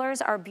these colors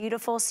are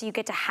beautiful, so you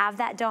get to have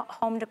that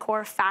home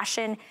decor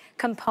fashion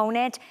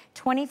component.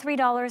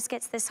 $23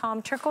 gets this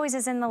home. Turquoise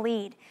is in the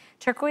lead.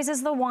 Turquoise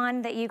is the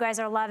one that you guys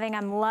are loving.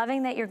 I'm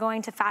loving that you're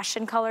going to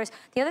fashion colors.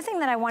 The other thing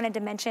that I wanted to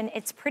mention,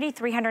 it's pretty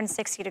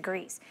 360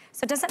 degrees.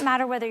 So it doesn't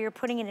matter whether you're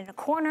putting it in a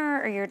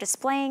corner or you're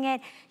displaying it.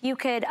 You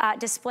could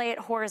display it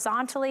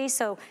horizontally,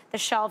 so the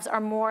shelves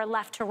are more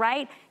left to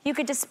right. You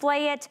could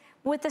display it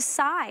with the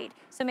side.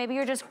 So maybe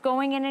you're just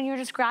going in and you're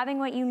just grabbing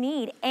what you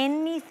need.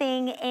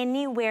 Anything,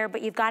 anywhere,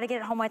 but you've got to get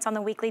it home when it's on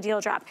the weekly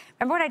deal drop.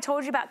 Remember what I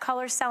told you about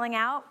colors selling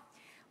out?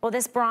 Well,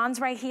 this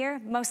bronze right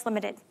here, most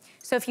limited.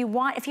 So if you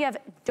have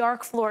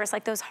dark floors,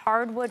 like those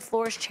hardwood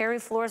floors, cherry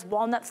floors,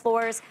 walnut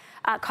floors,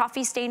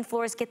 coffee stained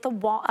floors, get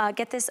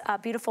this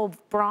beautiful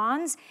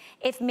bronze.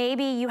 If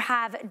maybe you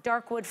have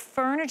dark wood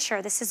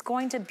furniture, this is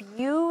going to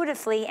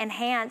beautifully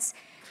enhance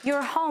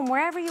your home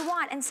wherever you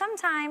want. And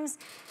sometimes,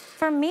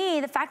 for me,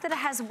 the fact that it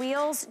has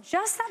wheels,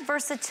 just that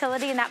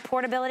versatility and that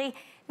portability,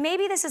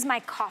 maybe this is my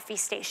coffee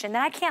station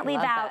that I can't leave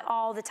out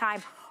all the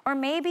time. Or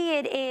maybe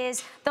it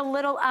is the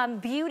little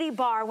beauty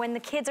bar when the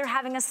kids are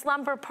having a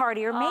slumber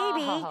party. Or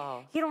maybe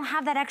you don't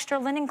have that extra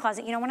linen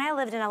closet. You know, when I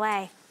lived in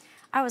LA,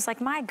 I was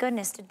like, my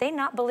goodness, did they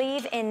not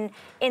believe in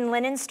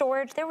linen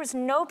storage? There was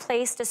no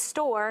place to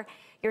store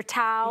your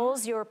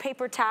towels, your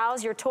paper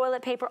towels, your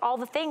toilet paper, all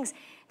the things.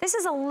 This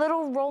is a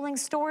little rolling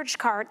storage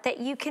cart that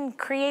you can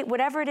create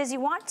whatever it is you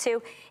want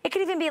to. It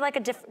could even be like a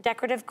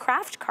decorative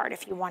craft cart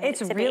if you wanted it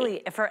to be. It's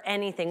really for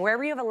anything.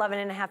 Wherever you have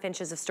 11.5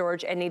 inches of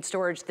storage and need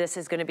storage, this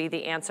is gonna be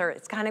the answer.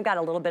 It's kind of got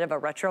a little bit of a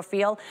retro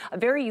feel, a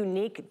very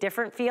unique,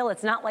 different feel.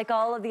 It's not like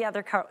all of the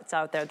other carts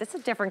out there. This is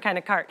a different kind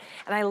of cart.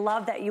 And I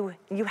love that you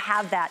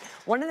have that.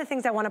 One of the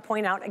things I wanna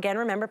point out, again,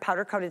 remember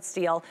powder coated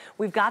steel,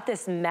 we've got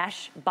this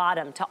mesh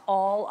bottom to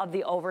all of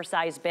the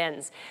oversized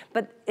bins.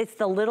 But it's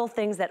the little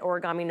things that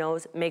Origami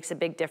knows makes a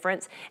big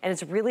difference. And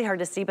it's really hard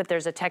to see, but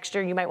there's a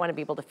texture. You might want to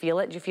be able to feel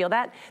it. Do you feel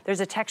that? There's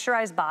a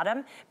texturized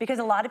bottom because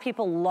a lot of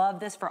people love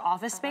this for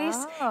office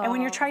space. And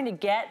when you're trying to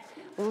get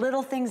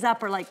little things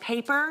up or like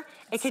paper,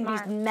 it can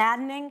be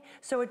maddening.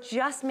 So it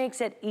just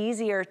makes it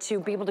easier to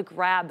be able to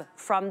grab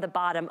from the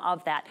bottom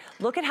of that.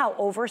 Look at how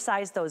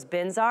oversized those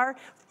bins are.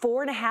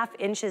 4.5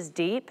 inches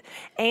deep,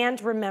 and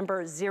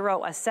remember,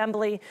 0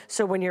 assembly,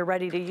 so when you're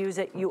ready to use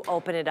it, you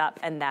open it up,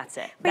 and that's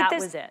it. That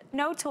was it.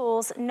 No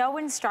tools, no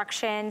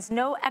instructions,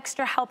 no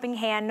extra helping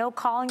hand, no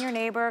calling your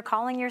neighbor,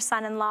 calling your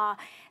son-in-law.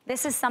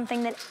 This is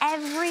something that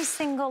every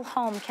single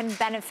home can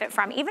benefit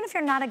from, even if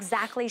you're not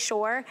exactly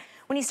sure.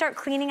 When you start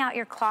cleaning out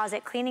your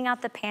closet, cleaning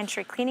out the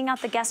pantry, cleaning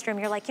out the guest room,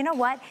 you're like, you know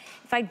what?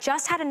 If I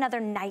just had another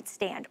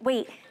nightstand,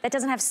 wait, that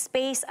doesn't have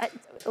space.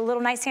 A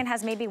little nightstand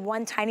has maybe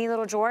one tiny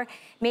little drawer.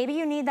 Maybe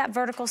you need that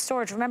vertical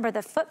storage. Remember,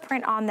 the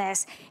footprint on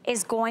this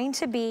is going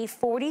to be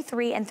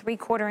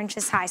 43.75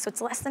 inches high, so it's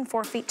less than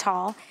 4 feet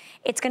tall.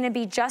 It's gonna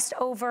be just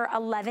over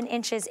 11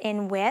 inches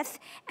in width,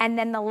 and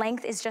then the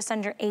length is just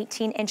under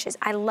 18 inches.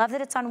 I love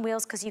that it's on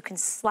wheels because you can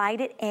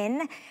slide it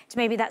in to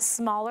maybe that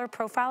smaller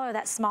profile or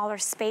that smaller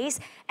space,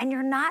 and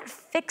you're not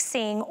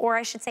fixing, or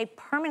I should say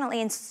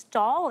permanently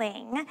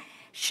installing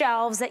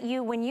shelves that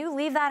when you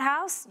leave that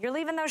house, you're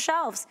leaving those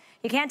shelves.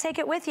 You can't take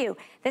it with you.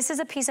 This is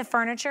a piece of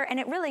furniture, and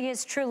it really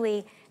is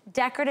truly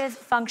decorative,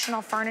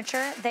 functional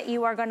furniture that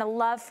you are gonna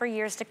love for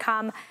years to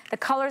come. The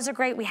colors are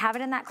great. We have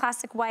it in that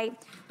classic white.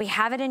 We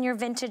have it in your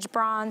vintage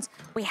bronze.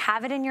 We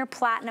have it in your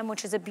platinum,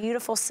 which is a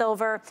beautiful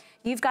silver.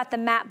 You've got the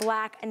matte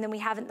black, and then we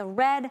have it in the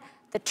red,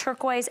 the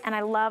turquoise, and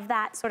I love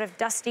that sort of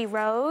dusty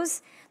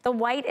rose. The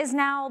white is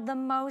now the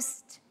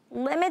most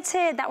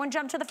limited. That one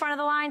jumped to the front of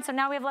the line, so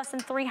now we have less than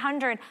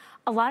 300.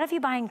 A lot of you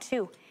buying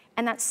 2,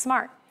 and that's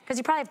smart. Because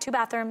you probably have 2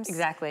 bathrooms.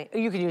 Exactly.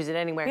 You can use it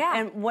anywhere. Yeah.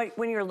 And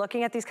when you're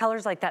looking at these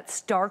colors, like that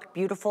stark,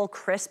 beautiful,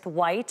 crisp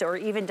white, or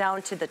even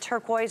down to the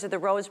turquoise or the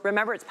rose,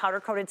 remember it's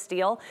powder coated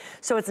steel.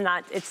 So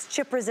it's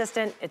chip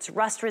resistant, it's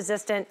rust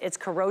resistant, it's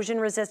corrosion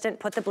resistant.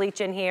 Put the bleach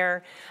in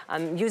here.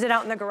 Use it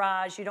out in the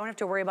garage. You don't have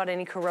to worry about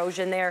any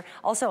corrosion there.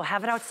 Also,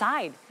 have it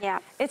outside. Yeah.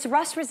 It's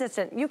rust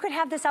resistant. You could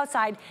have this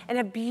outside and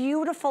have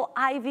beautiful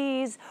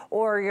ivies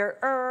or your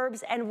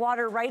herbs and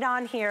water right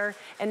on here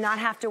and not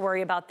have to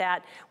worry about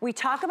that. We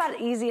talk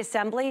about easy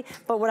assembly,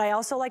 but what I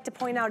also like to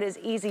point out is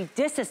easy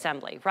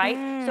disassembly, right?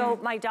 So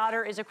my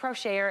daughter is a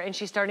crocheter and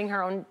she's starting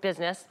her own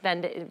business.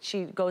 Then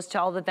she goes to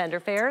all the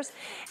vendor fairs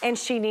and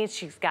she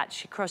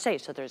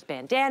crochets. So there's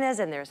bandanas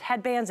and there's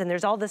headbands and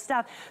there's all this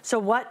stuff. So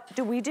what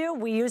do?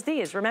 We use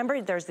these. Remember,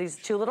 there's these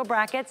 2 little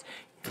brackets.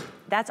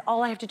 That's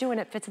all I have to do, and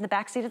it fits in the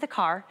back seat of the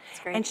car.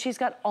 And she's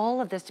got all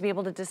of this to be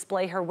able to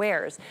display her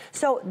wares.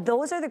 So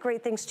those are the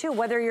great things too,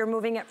 whether you're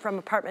moving it from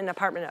apartment to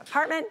apartment to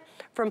apartment,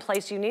 from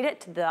place you need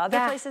it to the other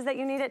places that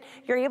you need it,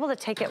 you're able to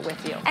take it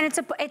with you. And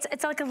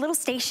it's like a little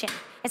station.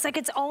 It's like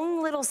its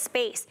own little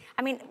space.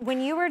 I mean, when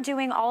you were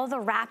doing all of the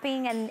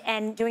wrapping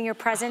and doing your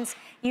presents,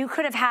 you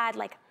could have had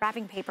like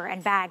wrapping paper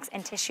and bags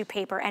and tissue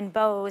paper and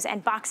bows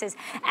and boxes,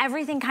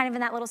 everything kind of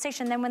in that little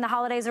station. Then when the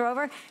holidays are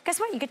over, guess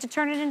what? You get to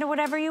turn it into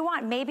whatever you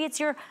want. Maybe it's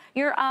your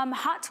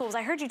hot tools.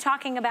 I heard you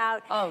talking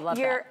about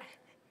that.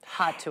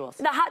 Hot tools.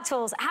 The hot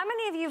tools. How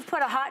many of you have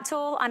put a hot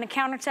tool on a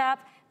countertop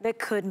that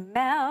could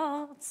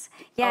melt?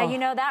 Yeah, you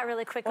know that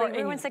really quickly.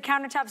 Ruins the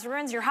countertops,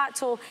 ruins your hot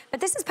tool. But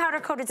this is powder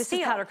coated steel.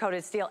 This is powder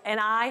coated steel, and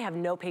I have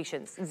no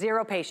patience,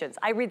 0 patience.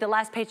 I read the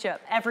last page of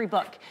every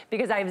book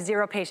because I have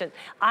 0 patience.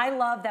 I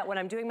love that when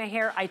I'm doing my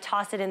hair, I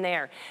toss it in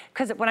there.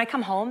 Because when I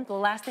come home, the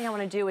last thing I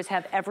want to do is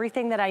have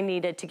everything that I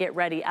needed to get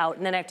ready out,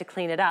 and then I have to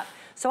clean it up.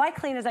 So I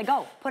clean as I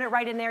go. Put it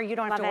right in there. You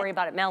don't have to worry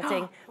about it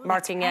melting,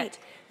 marking it.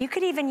 You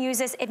could even use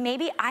this,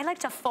 I like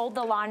to fold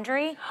the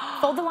laundry.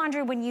 Fold the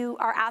laundry when you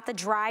are at the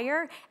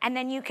dryer, and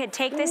then you could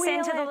take this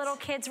into the little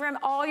kids' room,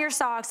 all your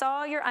socks,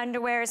 all your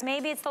underwears,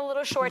 maybe it's the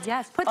little shorts,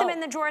 put them in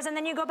the drawers, and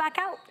then you go back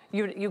out.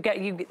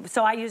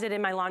 So I use it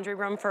in my laundry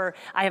room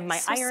I have my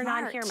iron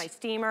on here, my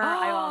steamer,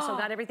 I also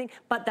got everything.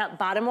 But that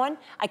bottom one,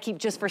 I keep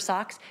just for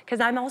socks, because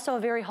I'm also a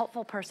very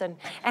hopeful person.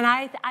 And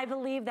I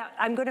believe that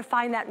I'm gonna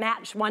find that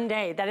match one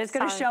day that is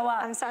gonna show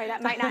up. I'm sorry,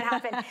 that might not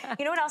happen.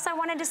 You know what else I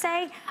wanted to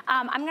say?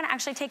 I'm gonna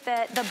actually take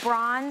the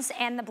bronze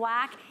and the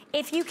black.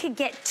 If you could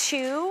get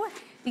two,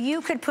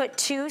 you could put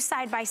two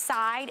side by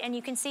side and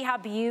you can see how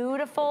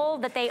beautiful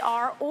that they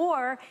are.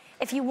 Or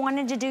if you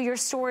wanted to do your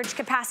storage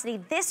capacity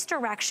this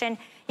direction,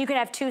 you could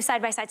have two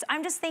side by side. So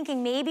I'm just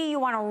thinking maybe you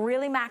wanna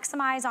really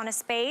maximize on a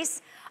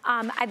space.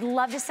 I'd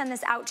love to send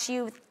this out to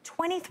you with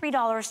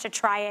 $23 to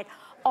try it.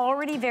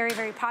 Already very,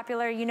 very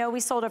popular. You know, we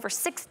sold over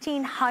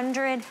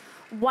 1,600.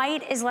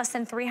 White is less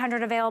than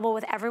 300 available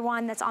with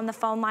everyone that's on the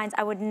phone lines.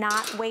 I would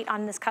not wait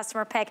on this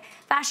customer pick.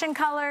 Fashion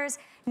colors,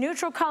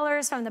 neutral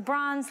colors from the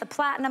bronze, the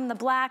platinum, the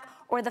black,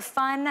 or the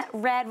fun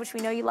red, which we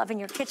know you love in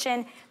your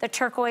kitchen, the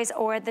turquoise,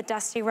 or the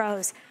dusty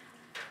rose.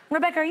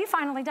 Rebecca, are you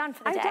finally done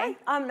for the day?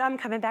 I'm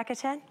coming back at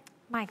 10.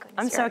 My goodness.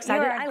 I'm so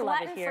excited. You're I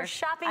love it here. For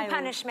shopping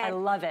punishment. I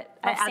love it.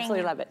 I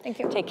absolutely love it. Thank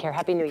you. Take care.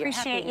 Happy New Year.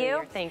 Appreciate Happy New you.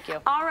 Year. Thank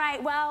you. All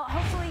right. Well,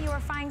 hopefully you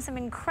are finding some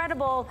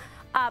incredible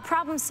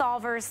problem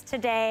solvers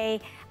today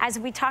as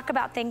we talk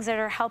about things that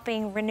are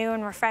helping renew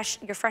and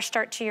refresh your fresh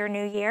start to your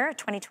new year.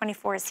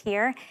 2024 is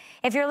here.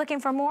 If you're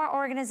looking for more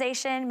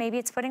organization, maybe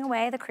it's putting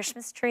away the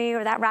Christmas tree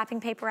or that wrapping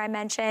paper I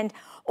mentioned,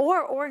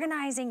 or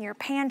organizing your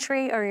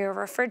pantry or your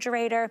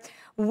refrigerator,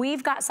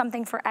 we've got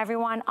something for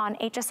everyone on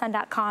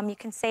hsn.com. You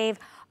can save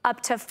up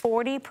to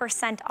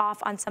 40% off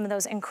on some of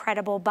those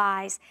incredible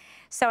buys.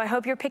 So I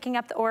hope you're picking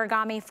up the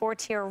origami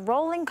 4-tier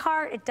rolling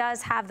cart. It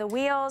does have the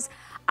wheels.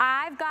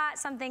 I've got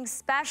something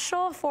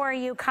special for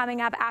you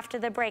coming up after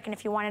the break. And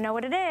if you want to know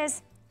what it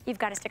is, you've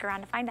got to stick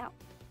around to find out.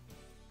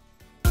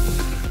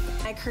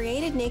 I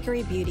created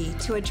Nakery Beauty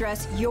to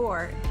address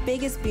your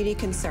biggest beauty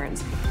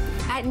concerns.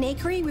 At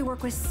Nakery, we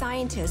work with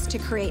scientists to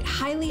create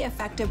highly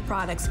effective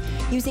products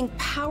using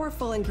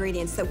powerful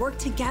ingredients that work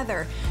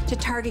together to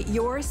target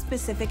your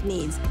specific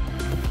needs.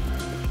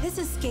 This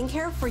is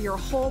skincare for your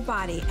whole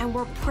body, and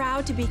we're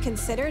proud to be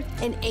considered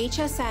an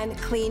HSN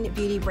clean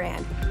beauty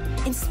brand.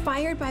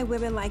 Inspired by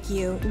women like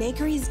you,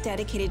 Nakery is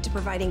dedicated to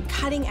providing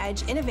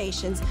cutting-edge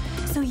innovations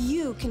so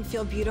you can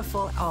feel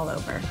beautiful all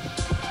over.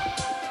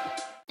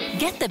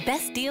 Get the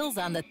best deals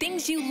on the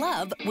things you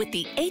love with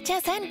the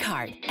HSN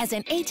card. As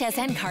an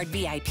HSN card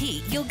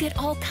VIP, you'll get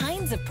all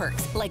kinds of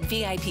perks, like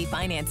VIP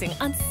financing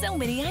on so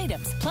many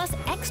items, plus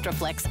extra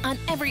flex on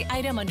every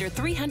item under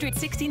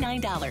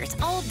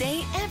 $369 all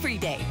day, every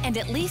day, and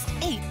at least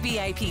 8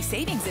 VIP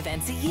savings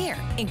events a year.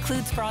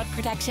 Includes fraud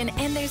protection,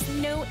 and there's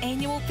no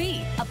annual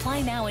fee.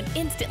 Apply now and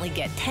instantly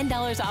get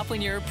 $10 off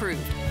when you're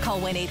approved. Call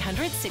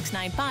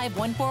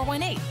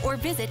 1-800-695-1418 or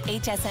visit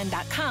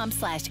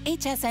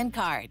hsn.com/HSN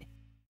card.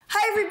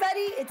 Hi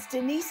everybody, it's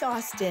Denise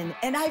Austin,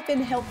 and I've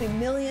been helping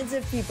millions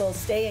of people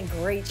stay in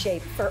great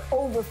shape for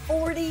over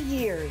 40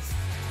 years.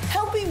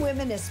 Helping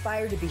women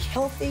aspire to be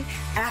healthy,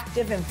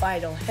 active, and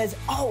vital has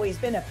always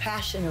been a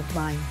passion of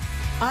mine.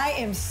 I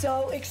am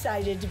so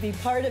excited to be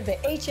part of the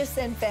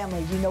HSN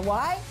family. You know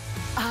why?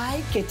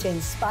 I get to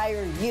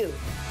inspire you.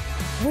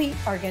 We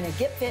are gonna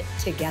get fit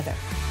together.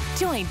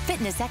 Join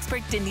fitness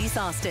expert Denise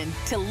Austin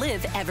to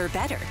live ever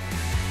better.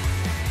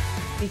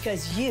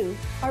 Because you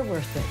are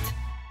worth it.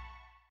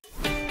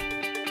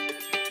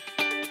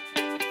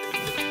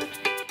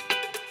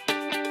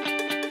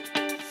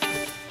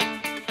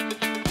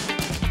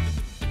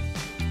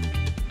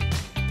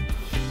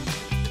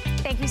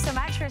 Thank you so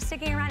much for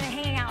sticking around and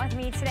hanging out with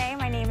me today.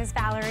 My name is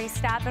Valerie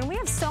Stupp, and we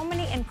have so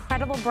many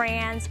incredible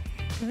brands.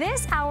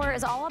 This hour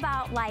is all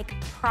about like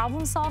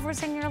problem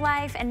solvers in your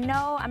life. And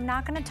no, I'm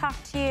not gonna talk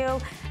to you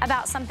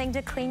about something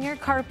to clean your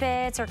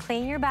carpets or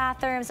clean your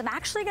bathrooms. I'm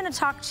actually gonna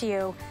talk to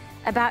you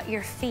about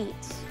your feet.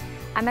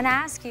 I'm gonna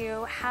ask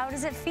you, how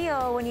does it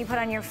feel when you put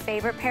on your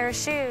favorite pair of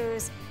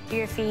shoes? Do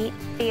your feet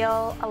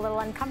feel a little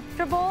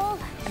uncomfortable?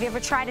 Have you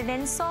ever tried an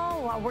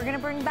insole? Well, we're gonna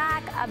bring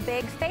back a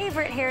big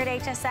favorite here at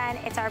HSN.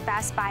 It's our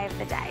best buy of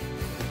the day.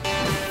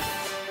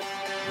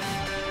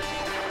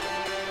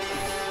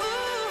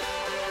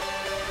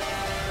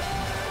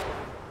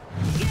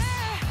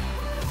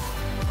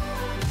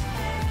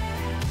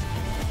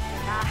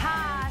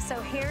 Aha, so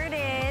here it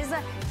is.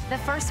 The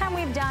first time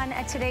we've done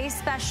a today's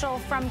special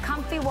from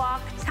Comfy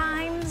Walk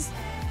times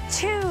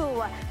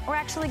 2. We're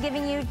actually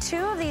giving you 2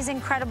 of these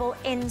incredible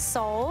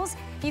insoles.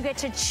 You get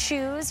to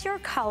choose your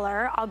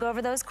color. I'll go over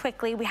those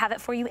quickly. We have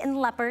it for you in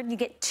leopard. You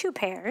get 2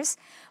 pairs.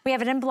 We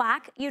have it in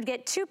black. You'd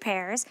get 2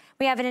 pairs.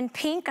 We have it in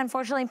pink.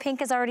 Unfortunately,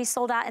 pink is already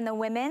sold out in the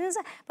women's,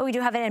 but we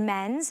do have it in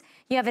men's.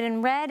 You have it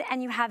in red,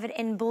 and you have it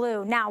in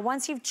blue. Now,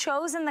 once you've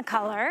chosen the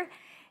color,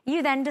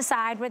 you then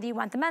decide whether you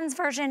want the men's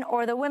version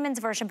or the women's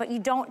version, but you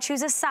don't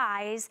choose a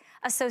size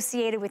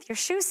associated with your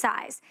shoe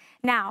size.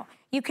 Now,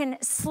 you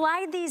can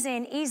slide these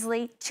in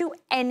easily to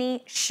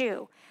any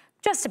shoe,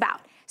 just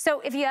about. So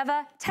if you have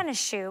a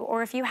tennis shoe,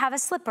 or if you have a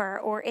slipper,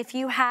 or if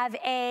you have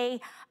a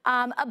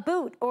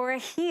boot or a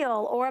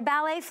heel or a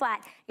ballet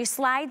flat, you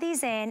slide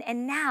these in,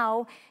 and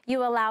now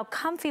you allow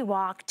Comfy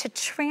Walk to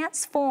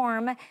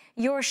transform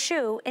your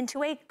shoe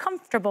into a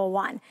comfortable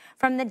one.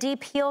 From the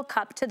deep heel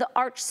cup to the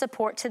arch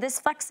support to this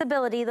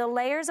flexibility, the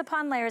layers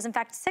upon layers, in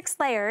fact 6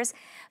 layers,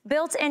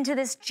 built into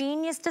this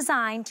genius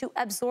design to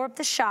absorb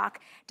the shock,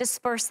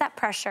 disperse that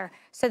pressure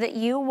so that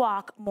you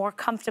walk more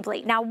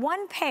comfortably. Now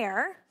one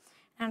pair,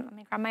 and let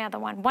me grab my other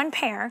one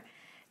pair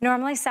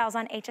normally sells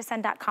on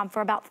hsn.com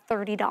for about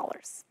 $30.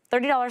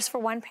 $30 for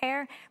one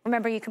pair.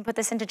 Remember, you can put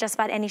this into just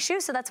about any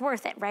shoe, so that's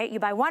worth it, right? You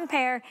buy one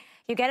pair,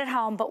 you get it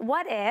home, but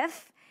what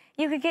if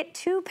you could get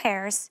 2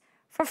 pairs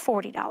for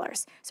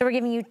 $40? So we're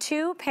giving you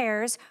 2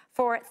 pairs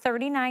for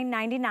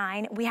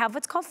 $39.99. We have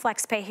what's called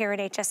FlexPay here at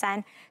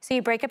HSN. So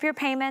you break up your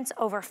payments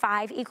over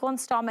 5 equal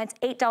installments,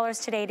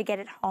 $8 today to get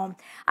it home.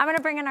 I'm gonna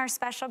bring in our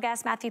special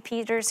guest, Matthew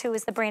Peters, who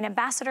is the brand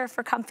ambassador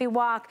for Comfy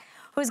Walk,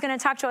 who's gonna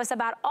talk to us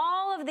about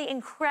all of the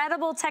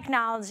incredible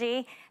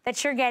technology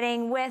that you're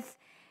getting with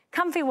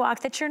Comfy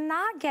Walk that you're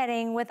not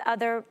getting with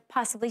other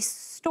possibly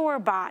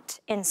store-bought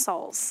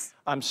insoles.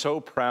 I'm so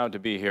proud to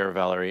be here,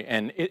 Valerie,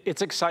 and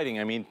it's exciting.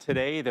 I mean,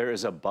 today there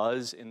is a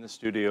buzz in the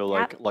studio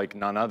like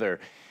none other.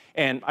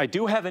 And I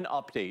do have an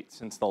update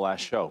since the last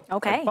show.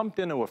 Okay. I bumped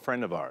into a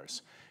friend of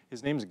ours.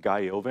 His name's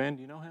Guy Yovan.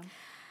 Do you know him?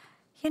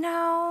 You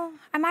know,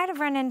 I might have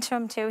run into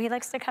him too. He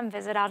likes to come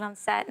visit out on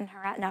set and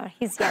harass. No,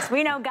 yes,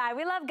 we know Guy.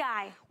 We love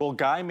Guy. Well,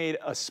 Guy made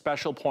a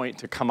special point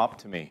to come up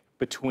to me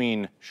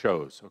between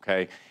shows,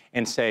 okay,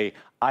 and say,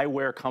 I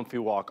wear Comfy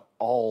Walk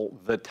all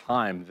the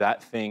time.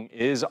 That thing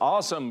is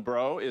awesome,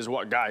 bro, is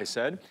what Guy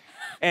said.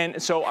 And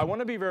so I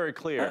want to be very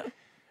clear.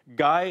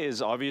 Guy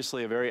is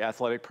obviously a very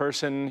athletic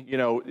person. You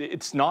know,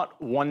 it's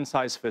not one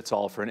size fits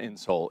all for an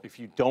insole. If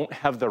you don't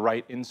have the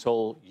right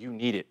insole, you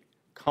need it.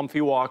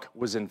 Comfy Walk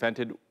was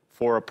invented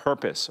for a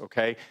purpose,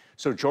 okay?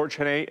 So George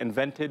Hene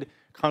invented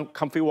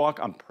Comfy Walk.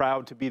 I'm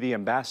proud to be the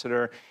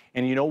ambassador.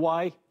 And you know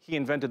why he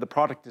invented the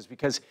product is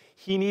because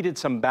he needed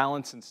some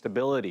balance and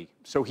stability.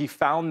 So he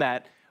found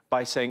that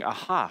by saying,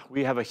 aha,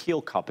 we have a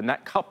heel cup. And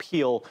that cup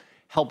heel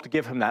helped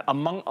give him that,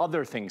 among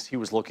other things he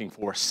was looking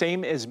for.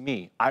 Same as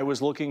me. I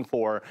was looking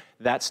for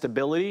that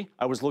stability.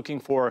 I was looking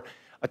for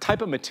a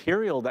type of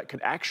material that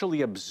could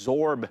actually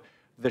absorb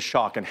the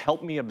shock and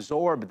help me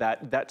absorb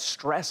that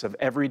stress of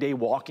everyday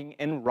walking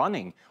and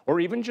running, or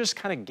even just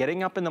kind of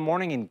getting up in the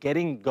morning and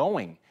getting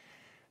going.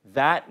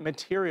 That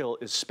material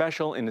is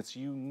special and it's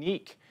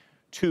unique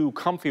to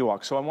Comfy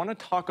Walk. So I want to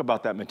talk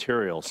about that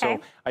material. Okay.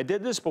 So I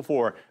did this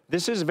before.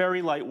 This is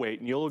very lightweight,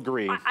 and you'll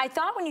agree. I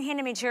thought when you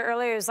handed me to you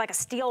earlier, it was like a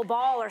steel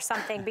ball or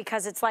something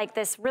because it's like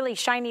this really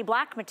shiny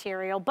black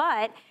material,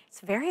 but it's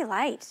very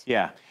light.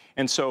 Yeah,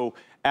 and so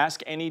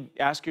ask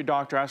your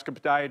doctor, ask a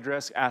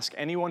podiatrist, ask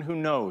anyone who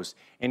knows,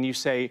 and you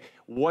say,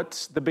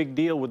 what's the big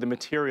deal with the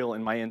material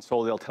in my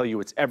insole? They'll tell you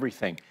it's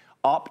everything.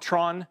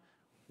 Optron,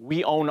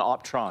 we own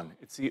Optron.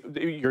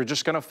 You're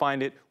just gonna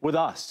find it with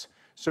us.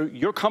 So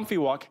your Comfy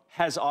Walk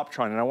has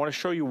Optron, and I want to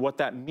show you what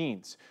that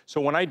means. So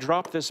when I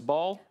drop this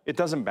ball, it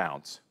doesn't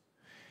bounce.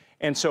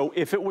 And so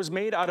if it was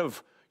made out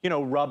of, you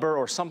know, rubber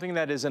or something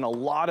that is in a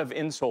lot of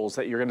insoles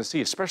that you're going to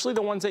see, especially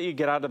the ones that you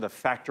get out of the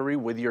factory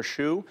with your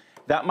shoe,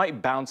 that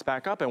might bounce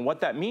back up. And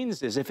what that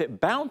means is if it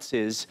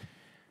bounces,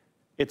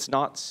 it's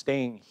not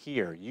staying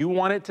here. You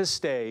want it to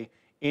stay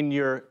in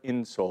your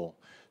insole.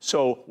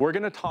 So we're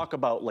going to talk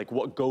about like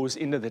what goes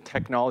into the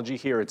technology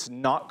here. It's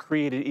not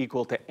created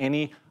equal to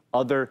any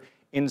other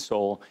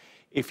insole.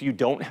 If you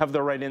don't have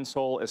the right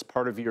insole as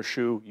part of your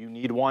shoe, you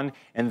need one.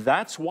 And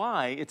that's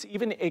why it's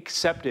even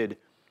accepted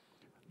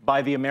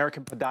by the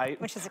American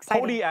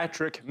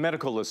Podiatric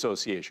Medical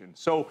Association.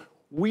 So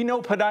we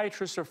know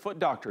podiatrists are foot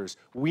doctors.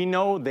 We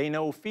know they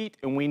know feet,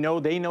 and we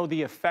know they know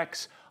the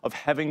effects of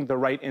having the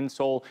right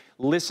insole.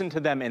 Listen to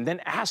them and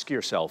then ask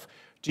yourself,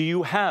 do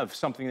you have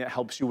something that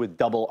helps you with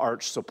double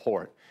arch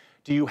support?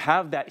 Do you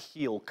have that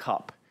heel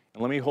cup?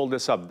 And let me hold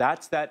this up.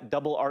 That's that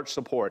double arch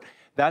support.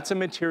 That's a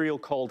material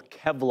called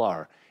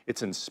Kevlar.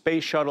 It's in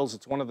space shuttles.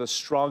 It's one of the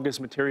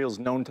strongest materials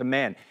known to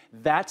man.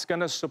 That's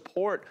gonna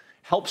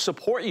help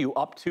support you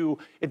up to,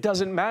 it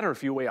doesn't matter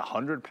if you weigh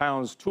 100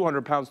 pounds,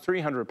 200 pounds,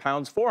 300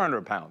 pounds,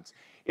 400 pounds.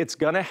 It's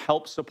gonna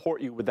help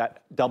support you with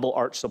that double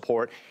arch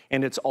support.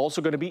 And it's also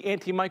gonna be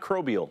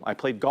antimicrobial. I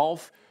played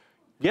golf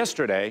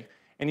yesterday,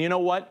 and you know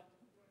what?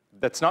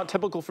 That's not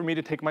typical for me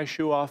to take my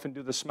shoe off and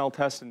do the smell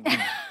test and be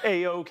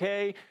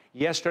A-okay.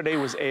 Yesterday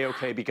was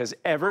A-okay because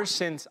ever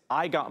since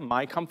I got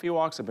my Comfy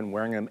Walks, I've been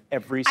wearing them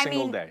every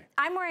single day.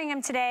 I'm wearing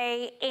them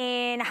today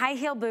in high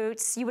heel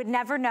boots. You would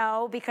never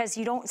know because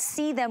you don't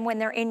see them when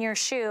they're in your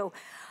shoe.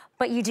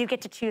 but you do get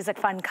to choose a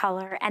fun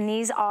color. And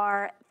these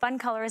are fun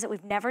colors that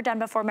we've never done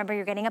before. Remember,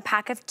 you're getting a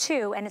pack of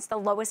 2, and it's the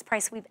lowest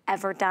price we've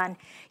ever done.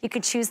 You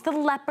could choose the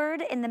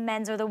leopard in the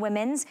men's or the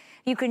women's.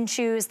 You can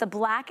choose the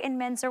black in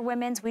men's or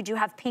women's. We do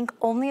have pink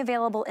only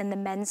available in the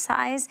men's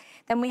size.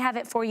 Then we have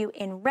it for you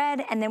in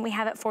red, and then we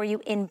have it for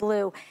you in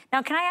blue.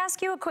 Now, can I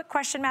ask you a quick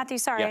question, Matthew?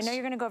 Sorry, Yes. I know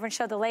you're gonna go over and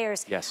show the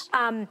layers. Yes.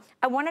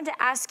 I wanted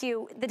to ask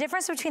you the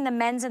difference between the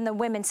men's and the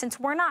women. Since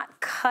we're not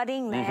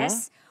cutting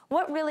this,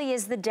 what really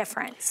is the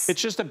difference?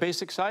 It's just a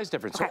basic size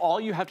difference. Okay. So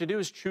all you have to do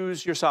is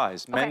choose your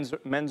size, men's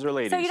or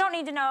ladies. So you don't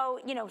need to know,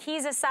 you know,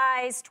 he's a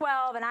size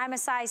 12 and I'm a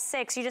size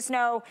 6. You just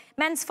know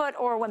men's foot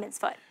or women's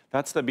foot.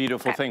 That's the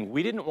beautiful thing.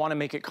 We didn't want to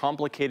make it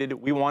complicated.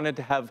 We wanted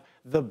to have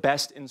the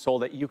best insole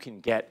that you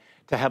can get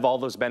to have all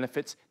those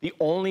benefits. The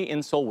only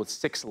insole with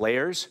 6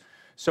 layers.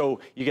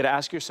 So you got to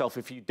ask yourself,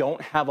 if you don't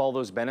have all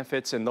those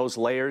benefits and those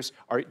layers,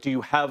 do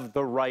you have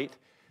the right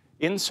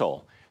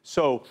insole?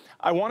 So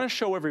I want to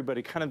show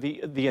everybody kind of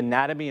the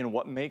anatomy and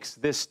what makes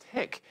this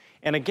tick.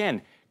 And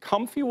again,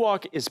 Comfy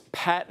Walk is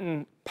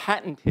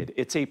patented.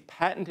 It's a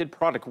patented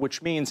product,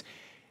 which means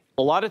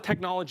a lot of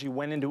technology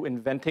went into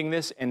inventing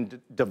this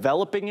and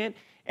developing it.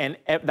 And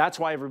that's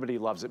why everybody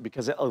loves it,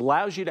 because it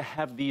allows you to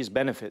have these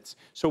benefits.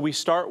 So we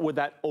start with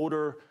that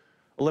odor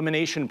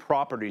elimination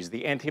properties,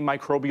 the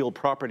antimicrobial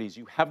properties.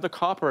 You have the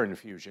copper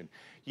infusion.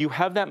 You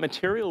have that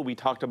material we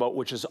talked about,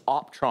 which is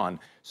Optron.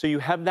 So you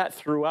have that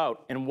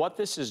throughout. And what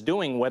this is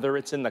doing, whether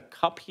it's in the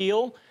cup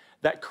heel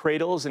that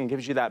cradles and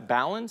gives you that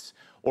balance,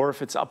 or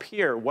if it's up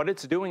here, what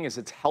it's doing is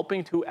it's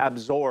helping to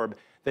absorb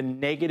the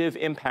negative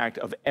impact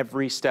of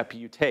every step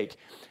you take.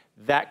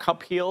 That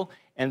cup heel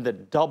and the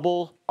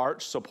double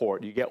arch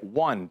support. You get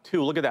 1,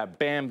 2, look at that,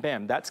 bam,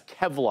 bam. That's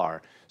Kevlar.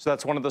 So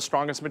that's one of the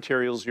strongest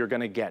materials you're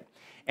gonna get.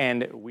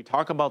 And we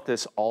talk about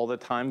this all the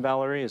time,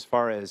 Valerie, as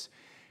far as,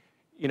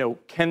 you know,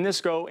 can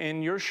this go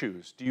in your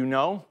shoes? Do you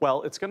know?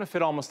 Well, it's gonna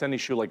fit almost any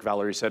shoe, like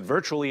Valerie said,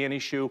 virtually any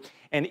shoe,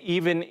 and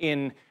even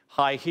in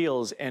high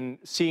heels, and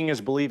seeing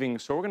is believing.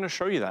 So we're gonna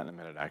show you that in a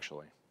minute,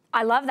 actually.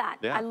 I love that.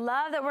 Yeah. I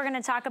love that we're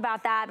gonna talk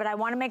about that, but I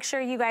wanna make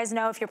sure you guys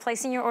know if you're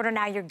placing your order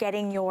now, you're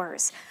getting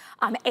yours.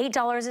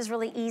 $8 is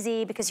really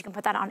easy because you can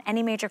put that on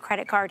any major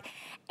credit card.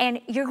 And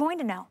you're going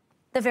to know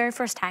the very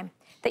first time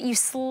that you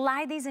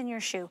slide these in your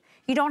shoe.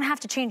 You don't have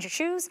to change your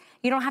shoes.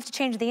 You don't have to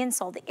change the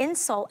insole. The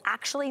insole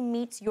actually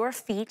meets your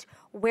feet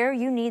where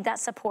you need that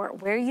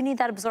support, where you need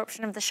that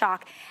absorption of the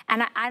shock.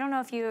 And I don't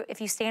know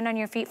if you stand on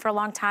your feet for a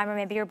long time, or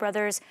maybe your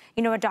brother's,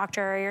 you know, a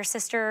doctor, or your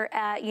sister,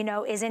 you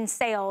know, is in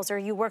sales, or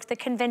you work the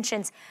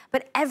conventions,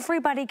 but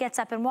everybody gets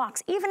up and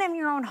walks, even in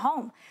your own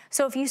home.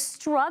 So if you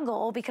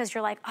struggle because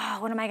you're like,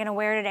 oh, what am I gonna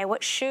wear today?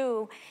 What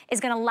shoe is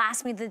gonna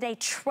last me the day?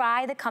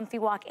 Try the Comfy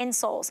Walk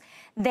insoles.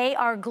 They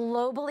are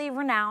globally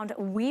renowned.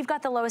 We've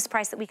got the lowest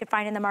price that we could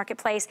find in the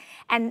marketplace,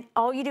 and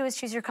all you do is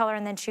choose your color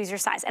and then choose your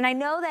size. And I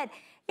know that,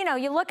 you know,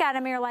 you look at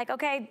them and you're like,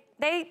 okay,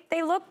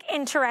 they look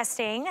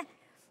interesting.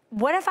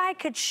 What if I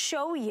could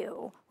show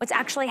you what's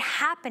actually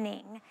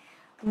happening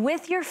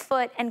with your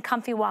foot and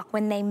Comfy Walk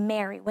when they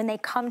marry, when they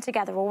come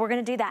together? Well, we're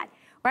gonna do that.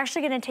 We're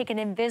actually gonna take an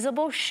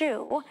invisible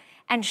shoe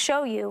and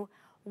show you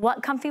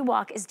what Comfy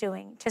Walk is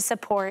doing to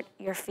support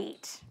your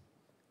feet.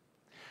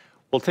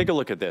 Well, take a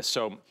look at this.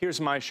 So here's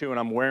my shoe, and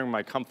I'm wearing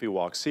my Comfy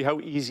Walk. See how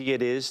easy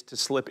it is to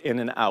slip in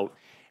and out.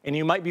 And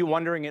you might be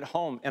wondering at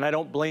home, and I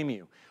don't blame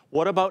you,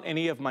 what about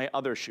any of my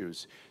other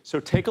shoes? So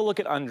take a look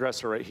at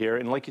Undresser right here.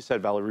 And like you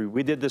said, Valerie,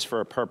 we did this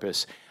for a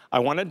purpose. I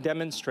want to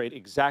demonstrate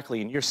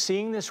exactly, and you're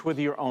seeing this with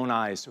your own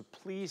eyes, so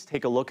please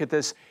take a look at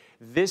this.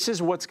 This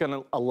is what's going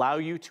to allow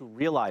you to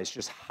realize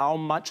just how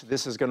much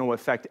this is going to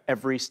affect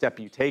every step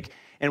you take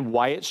and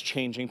why it's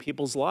changing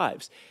people's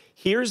lives.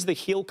 Here's the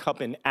heel cup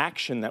in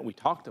action that we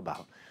talked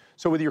about.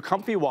 So with your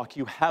Comfy Walk,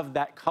 you have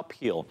that cup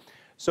heel.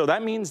 So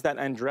that means that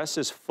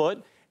Andressa's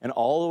foot and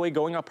all the way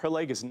going up her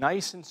leg is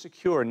nice and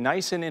secure,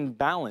 nice and in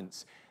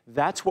balance.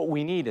 That's what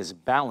we need, is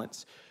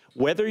balance.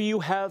 Whether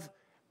you have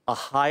a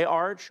high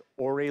arch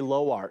or a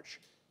low arch,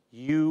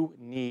 you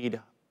need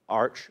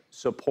arch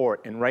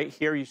support. And right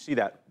here you see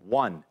that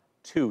 1,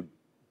 2,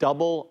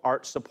 double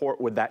arch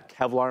support with that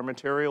Kevlar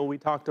material we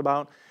talked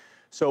about.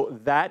 So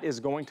that is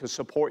going to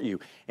support you.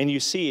 And you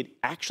see it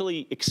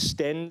actually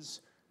extends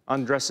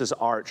Andressa's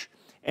arch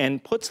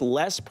and puts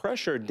less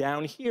pressure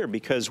down here,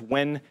 because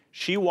when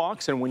she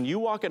walks and when you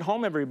walk at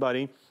home,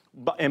 everybody,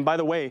 and by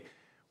the way,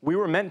 we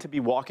were meant to be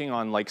walking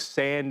on like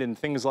sand and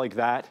things like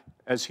that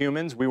as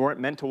humans. We weren't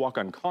meant to walk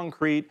on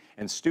concrete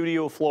and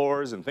studio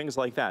floors and things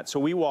like that. So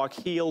we walk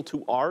heel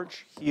to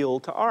arch, heel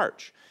to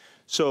arch.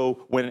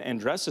 So when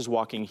Andressa is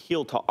walking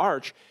heel to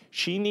arch,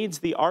 she needs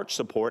the arch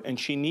support and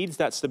she needs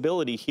that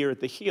stability here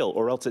at the heel,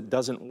 or else it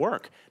doesn't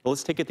work. Now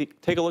let's take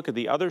a look at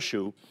the other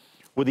shoe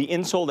with the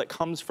insole that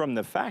comes from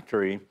the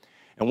factory.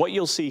 And what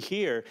you'll see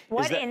here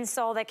what is that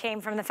insole that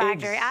came from the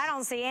factory? I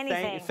don't see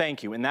anything.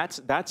 Thank you, and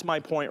that's my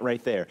point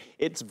right there.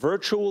 It's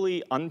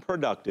virtually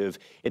unproductive.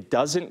 It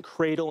doesn't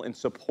cradle and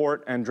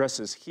support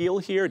Andressa's heel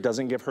here. It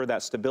doesn't give her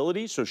that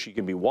stability so she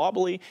can be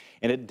wobbly,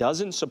 and it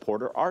doesn't support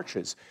her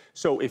arches.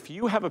 So if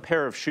you have a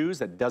pair of shoes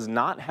that does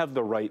not have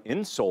the right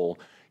insole,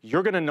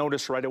 you're gonna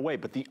notice right away.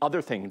 But the other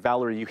thing,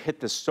 Valerie, you hit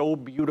this so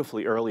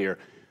beautifully earlier.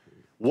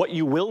 What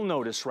you will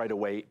notice right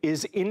away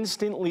is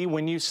instantly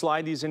when you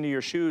slide these into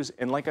your shoes,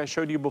 and like I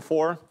showed you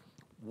before,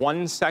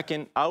 1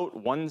 second out,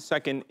 1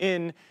 second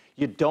in,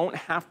 you don't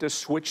have to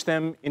switch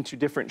them into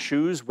different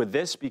shoes with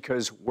this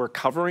because we're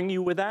covering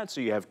you with that, so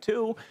you have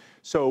two.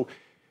 So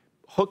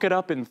hook it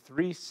up in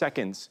 3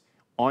 seconds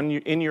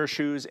in your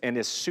shoes, and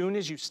as soon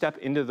as you step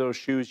into those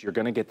shoes, you're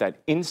gonna get that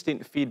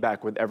instant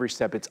feedback with every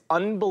step. It's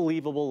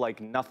unbelievable,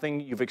 like nothing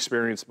you've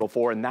experienced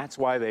before, and that's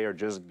why they are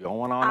just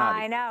going on out.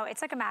 I know,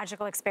 it's like a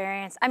magical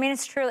experience. I mean,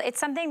 it's true. It's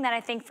something that I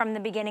think from the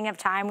beginning of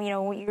time, you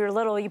know, when you're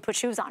little, you put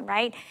shoes on,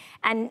 right?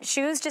 And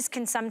shoes just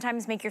can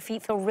sometimes make your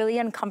feet feel really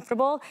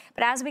uncomfortable,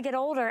 but as we get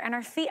older, and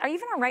our feet, or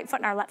even our right foot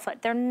and our left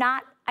foot, they're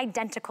not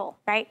identical,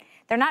 right?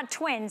 They're not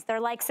twins, they're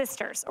like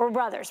sisters or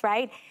brothers,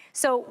 right?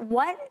 So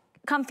what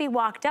Comfy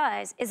Walk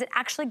does is it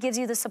actually gives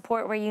you the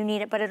support where you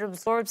need it, but it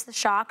absorbs the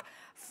shock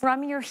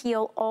from your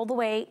heel all the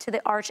way to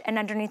the arch and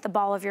underneath the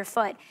ball of your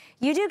foot.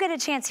 You do get a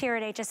chance here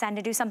at HSN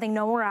to do something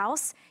nowhere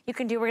else. You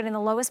can do, we're getting the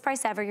lowest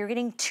price ever. You're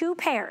getting 2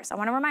 pairs. I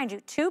wanna remind you,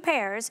 2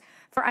 pairs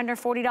for under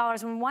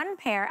 $40, when 1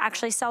 pair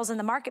actually sells in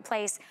the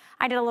marketplace.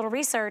 I did a little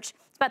research.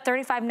 It's about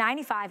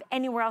 $35.95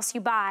 anywhere else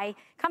you buy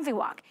Comfy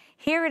Walk.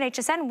 Here at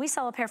HSN, we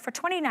sell a pair for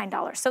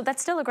 $29. So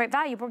that's still a great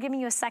value. We're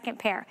giving you a second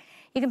pair.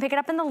 You can pick it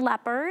up in the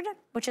leopard,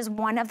 which is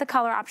one of the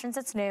color options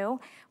that's new.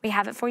 We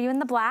have it for you in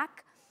the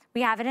black.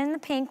 We have it in the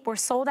pink. We're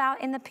sold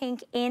out in the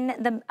pink in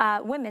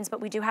the women's,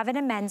 but we do have it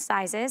in men's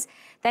sizes.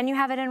 Then you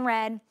have it in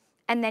red,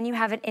 and then you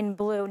have it in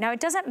blue. Now, it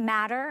doesn't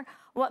matter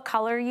what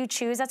color you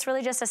choose. That's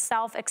really just a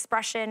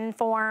self-expression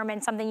form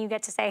and something you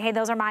get to say, hey,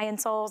 those are my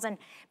insoles, and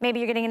maybe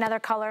you're getting another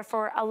color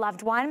for a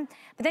loved one.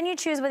 But then you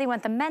choose whether you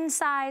want the men's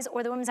size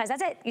or the women's size.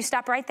 That's it. You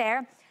stop right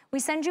there. We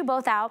send you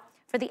both out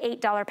for the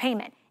 $8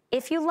 payment.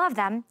 If you love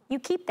them, you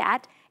keep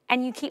that,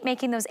 and you keep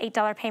making those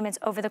 $8 payments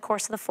over the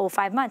course of the full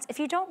 5 months. If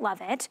you don't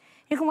love it,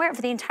 you can wear it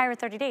for the entire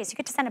 30 days. You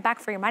get to send it back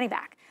for your money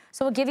back.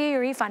 So we'll give you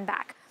your refund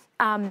back.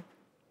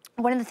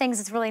 One of the things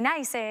that's really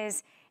nice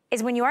is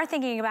when you are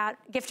thinking about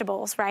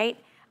giftables, right?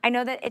 I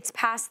know that it's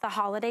past the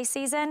holiday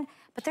season,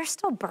 but there's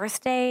still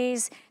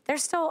birthdays.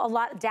 There's still a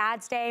lot,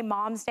 Dad's Day,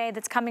 Mom's Day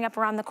that's coming up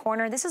around the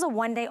corner. This is a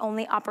one-day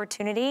only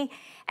opportunity.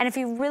 And if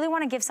you really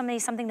wanna give somebody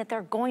something that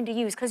they're going to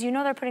use, because you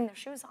know they're putting their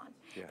shoes on.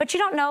 Yeah. But you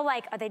don't know,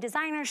 like, are they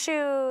designer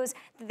shoes?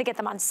 Did they get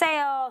them on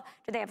sale?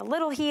 Do they have a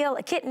little heel,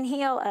 a kitten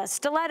heel, a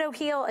stiletto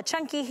heel, a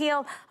chunky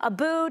heel, a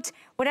boot?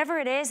 Whatever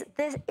it is,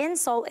 this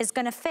insole is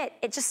gonna fit.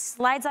 It just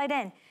slides right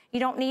in. You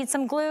don't need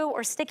some glue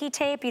or sticky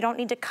tape. You don't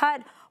need to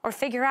cut or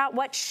figure out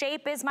what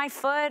shape is my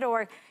foot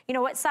or, you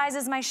know, what size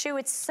is my shoe.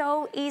 It's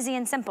so easy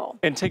and simple.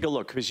 And take a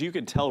look, because you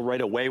can tell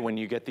right away when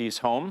you get these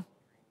home,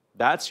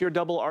 that's your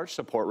double arch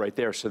support right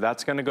there. So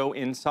that's gonna go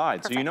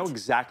inside. Perfect. So you know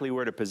exactly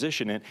where to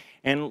position it,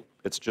 and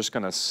it's just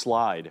gonna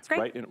slide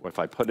right in. If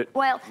I put it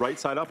right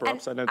side up or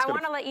upside down, it's I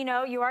wanna let you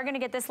know, you are gonna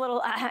get this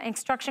little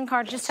instruction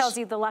card. It just tells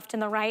you the left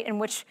and the right and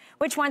which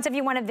ones if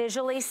you wanna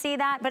visually see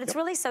that, but it's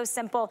really so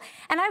simple.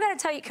 And I've gotta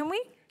tell you, can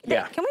we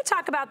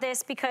talk about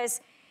this?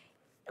 Because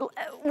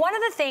one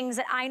of the things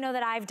that I know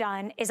that I've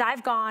done is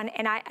I've gone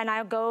and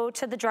I'll go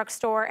to the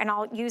drugstore and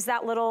I'll use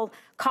that little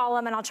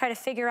column and I'll try to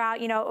figure out,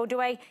 you know, oh,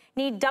 do I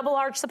need double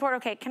arch support?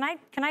 Okay, can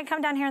I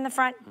come down here in the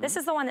front? Mm-hmm. This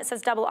is the one that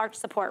says double arch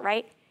support,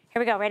 right? Here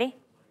we go, ready?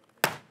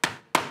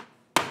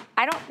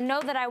 I don't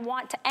know that I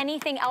want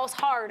anything else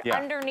hard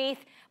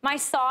underneath my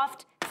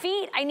soft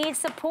feet. I need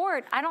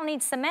support. I don't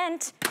need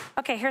cement.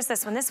 Okay, here's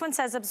this one. This one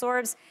says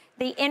absorbs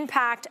the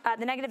impact,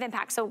 the negative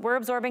impact. So we're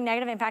absorbing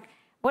negative impact.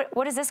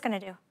 What is this gonna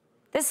do?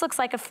 This looks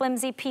like a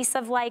flimsy piece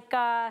of like,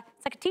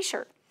 it's like a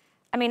t-shirt.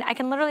 I mean, I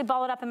can literally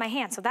ball it up in my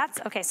hand. So that's,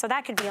 okay, so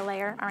that could be a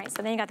layer. All right,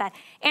 so then you got that.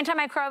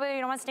 Antimicrobial, you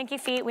don't want stinky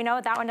feet. We know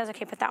what that one does.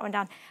 Okay, put that one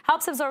down.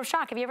 Helps absorb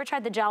shock. Have you ever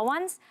tried the gel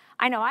ones?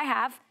 I know I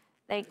have.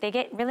 They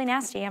get really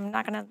nasty, I'm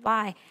not gonna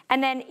lie.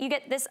 And then you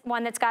get this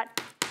one that's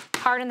got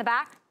hard in the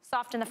back,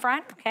 soft in the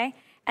front, okay?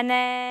 And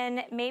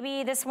then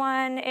maybe this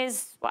one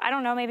is, well, I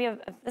don't know, maybe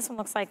this one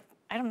looks like,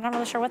 I'm not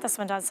really sure what this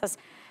one does. It says,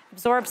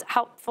 absorbs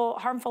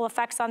harmful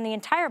effects on the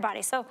entire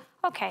body. So,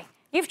 okay,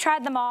 you've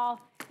tried them all.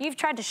 You've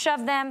tried to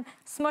shove them,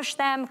 smush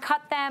them,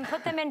 cut them,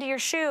 put them into your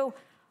shoe,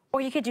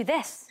 or you could do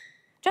this.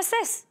 Just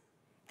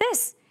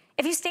this.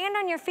 If you stand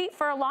on your feet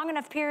for a long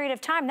enough period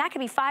of time, that could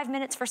be 5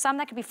 minutes for some,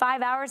 that could be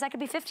 5 hours, that could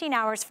be 15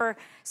 hours for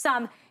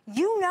some.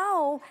 You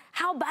know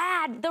how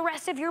bad the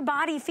rest of your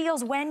body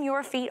feels when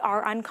your feet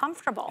are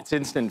uncomfortable. It's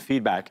instant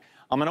feedback.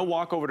 I'm gonna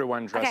walk over to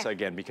Andressa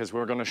again because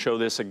we're gonna show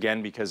this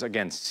again because,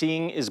 again,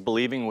 seeing is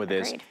believing with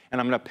this.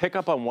 And I'm gonna pick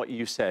up on what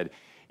you said.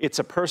 It's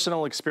a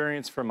personal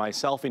experience for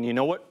myself, and you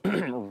know what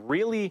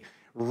really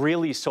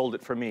really sold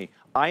it for me.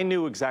 I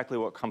knew exactly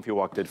what Comfy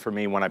Walk did for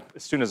me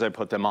as soon as I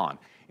put them on.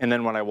 And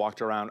then when I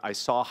walked around, I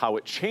saw how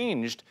it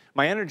changed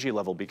my energy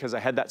level because I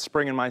had that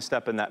spring in my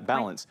step and that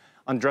balance.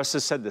 Right. Andressa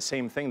said the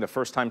same thing the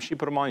first time she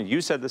put them on.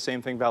 You said the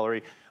same thing,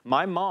 Valerie.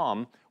 My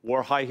mom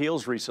wore high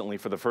heels recently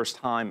for the first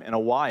time in a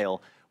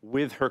while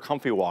with her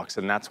Comfy Walks,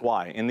 and that's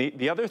why. And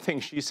the other thing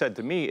she said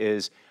to me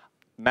is,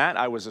 Matt,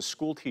 I was a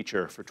school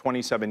teacher for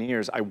 27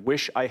 years. I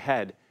wish I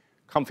had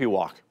Comfy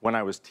Walk when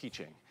I was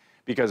teaching,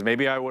 because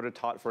maybe I would have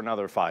taught for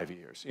another 5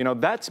 years. You know,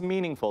 that's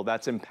meaningful,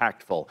 that's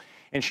impactful.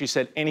 And she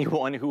said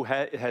anyone who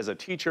has a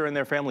teacher in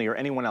their family or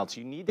anyone else,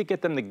 you need to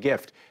get them the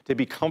gift to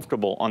be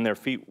comfortable on their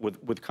feet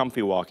with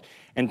Comfy Walk.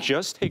 And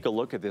just take a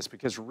look at this,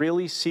 because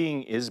really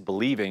seeing is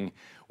believing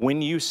when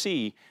you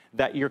see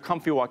that your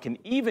Comfy Walk can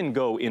even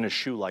go in a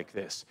shoe like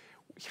this.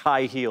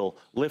 High heel,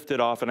 lift it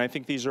off, and I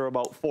think these are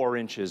about 4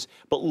 inches.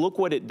 But look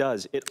what it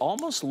does. It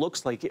almost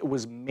looks like it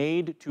was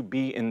made to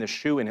be in the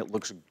shoe, and it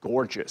looks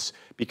gorgeous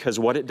because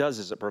what it does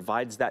is it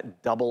provides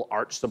that double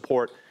arch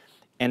support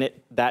and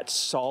that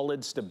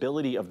solid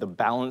stability of the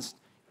balance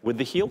with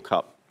the heel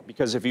cup.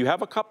 Because if you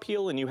have a cup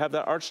heel and you have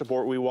that arch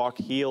support, we walk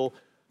heel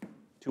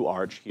to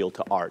arch, heel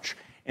to arch.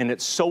 And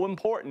it's so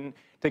important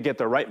to get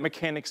the right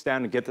mechanics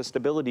down and get the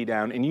stability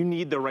down, and you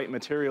need the right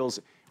materials.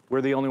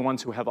 We're the only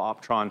ones who have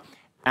Optron.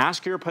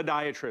 Ask your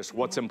podiatrist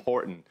what's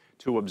important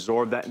to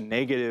absorb that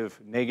negative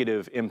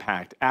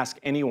impact. Ask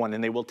anyone,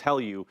 and they will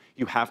tell you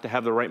you have to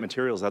have the right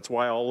materials. That's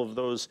why all of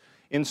those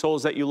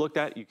insoles that you looked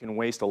at, you can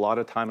waste a lot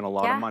of time and a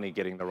lot of money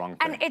getting the wrong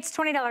thing. And it's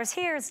 $20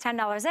 here, it's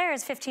 $10 there,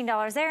 it's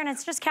 $15 there, and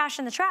it's just cash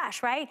in the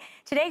trash, right?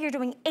 Today you're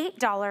doing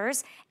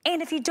 $8,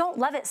 and if you don't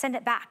love it, send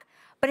it back.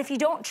 But if you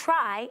don't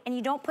try and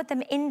you don't put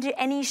them into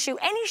any shoe,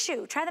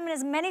 try them in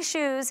as many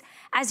shoes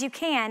as you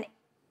can,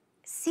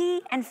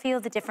 see and feel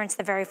the difference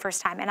the very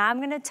first time. And I'm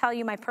gonna tell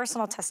you my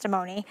personal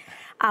testimony,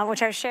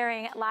 which I was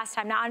sharing last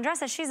time. Now,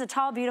 Andressa, she's a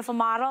tall, beautiful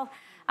model.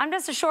 I'm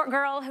just a short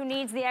girl who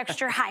needs the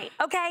extra height,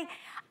 okay?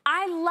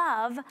 I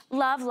love,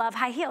 love, love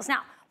high heels.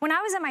 Now, when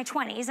I was in my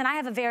 20s and I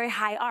have a very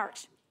high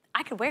arch,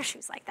 I could wear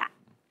shoes like that.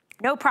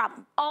 No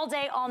problem, all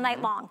day, all night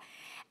long.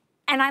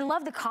 And I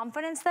love the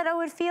confidence that I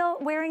would feel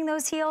wearing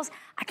those heels.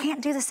 I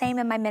can't do the same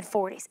in my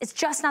mid-40s. It's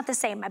just not the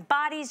same. My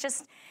body's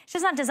it's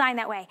just not designed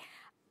that way.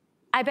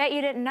 I bet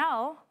you didn't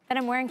know that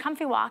I'm wearing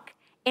Comfy Walk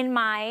in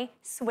my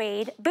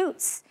suede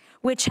boots,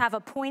 which have a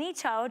pointy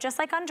toe, just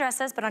like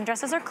Andressa's, but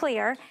Andressa's are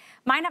clear.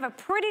 Mine have a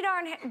pretty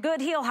darn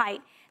good heel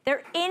height.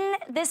 They're in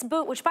this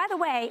boot, which by the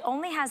way,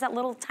 only has that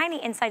little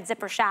tiny inside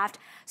zipper shaft.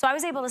 So I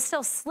was able to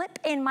still slip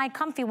in my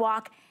Comfy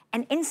Walk,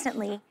 and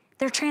instantly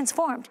they're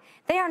transformed.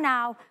 They are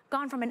now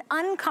gone from an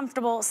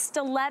uncomfortable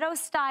stiletto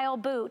style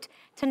boot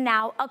to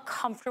now a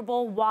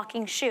comfortable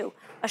walking shoe,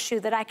 a shoe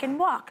that I can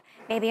walk.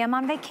 Maybe I'm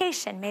on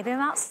vacation, maybe I'm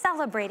out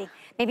celebrating,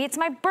 maybe it's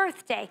my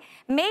birthday,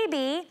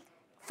 maybe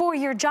for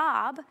your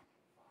job,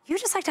 you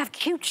just like to have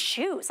cute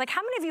shoes. Like,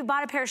 how many of you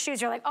bought a pair of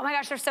shoes, you're like, oh my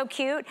gosh, they're so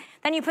cute.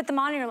 Then you put them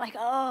on and you're like,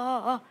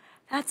 oh,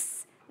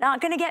 that's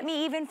not gonna get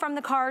me even from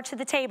the car to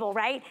the table,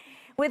 right?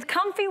 With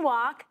Comfy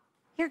Walk,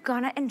 you're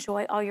gonna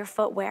enjoy all your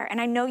footwear.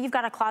 And I know you've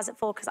got a closet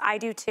full, because I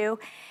do too.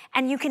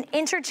 And you can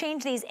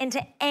interchange these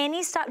into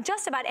any style,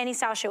 just about any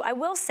style shoe. I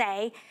will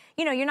say,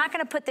 you know, you're not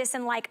gonna put this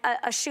in like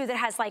a shoe that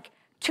has like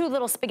 2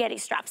 little spaghetti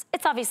straps.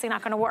 It's obviously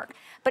not gonna work.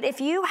 But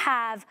if you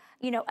have,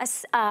 you know,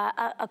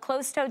 a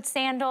closed-toed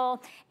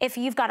sandal, if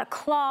you've got a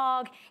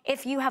clog,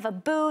 if you have a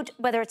boot,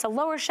 whether it's a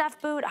lower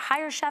shaft boot, a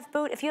higher shaft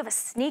boot, if you have a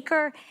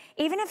sneaker,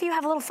 even if you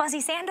have little fuzzy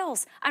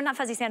sandals, not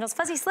fuzzy sandals,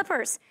 fuzzy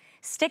slippers,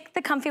 stick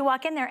the Comfy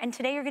Walk in there, and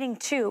today you're getting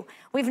 2.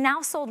 We've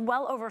now sold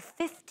well over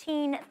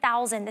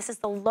 15,000. This is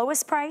the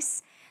lowest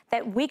price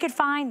that we could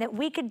find, that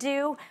we could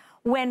do.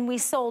 When we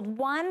sold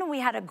 1,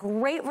 we had a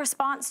great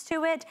response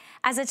to it.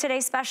 As a Today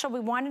Special, we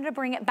wanted to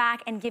bring it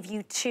back and give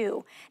you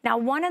 2. Now,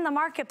 1 in the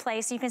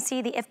marketplace, you can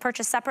see the if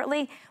purchased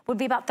separately, would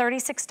be about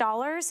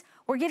 $36.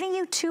 We're giving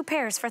you 2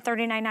 pairs for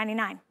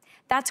 $39.99.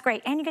 That's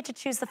great, and you get to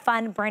choose the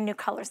fun, brand new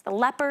colors. The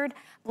leopard,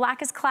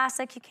 black is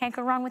classic, you can't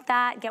go wrong with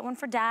that. Get one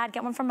for dad,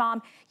 get one for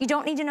mom. You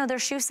don't need to know their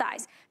shoe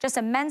size, just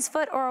a men's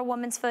foot or a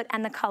woman's foot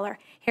and the color.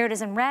 Here it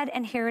is in red,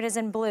 and here it is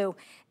in blue.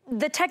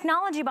 The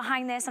technology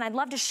behind this, and I'd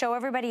love to show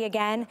everybody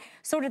again,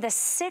 sort of the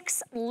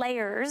 6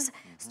 layers,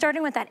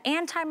 starting with that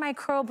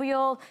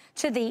antimicrobial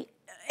to the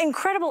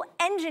incredible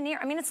engineer.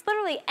 I mean, it's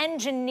literally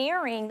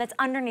engineering that's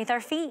underneath our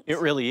feet. It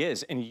really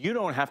is, and you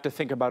don't have to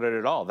think about it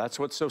at all. That's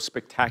what's so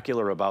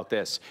spectacular about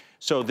this.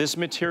 So this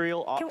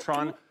material,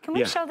 Optron. Can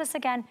we show this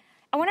again?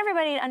 I want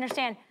everybody to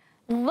understand,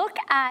 look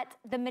at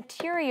the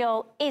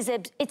material,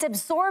 it's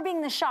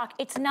absorbing the shock.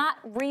 It's not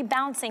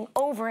rebouncing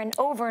over and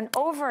over and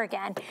over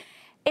again.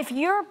 If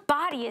your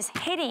body is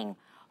hitting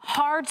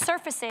hard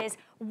surfaces,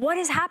 what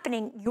is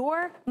happening?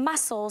 Your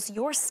muscles,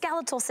 your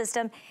skeletal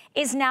system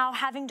is now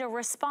having to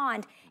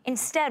respond.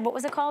 Instead, what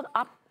was it called?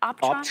 Optron?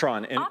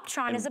 Optron.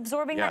 Optron is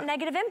absorbing that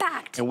negative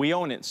impact. And we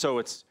own it. So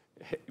it's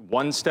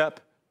 1 step,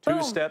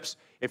 2 steps.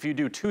 If you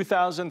do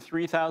 2,000,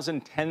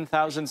 3,000,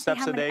 10,000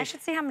 steps a day. I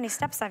should see how many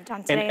steps I've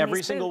done today. And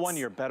every single one,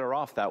 you're better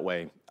off that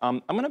way.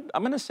 I'm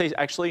gonna say,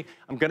 actually,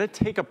 I'm gonna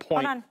take a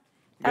point. Hold on.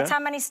 That's how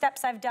many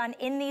steps I've done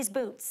in these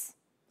boots.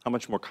 How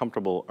much more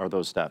comfortable are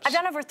those steps? I've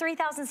done over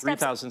 3,000 steps.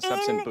 3,000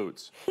 steps in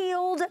boots.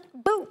 Heeled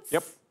boots.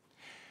 Yep.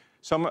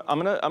 So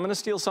I'm gonna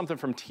steal something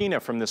from Tina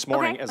from this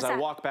morning as I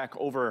walk back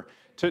over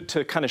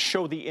to kind of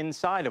show the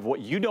inside of what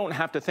you don't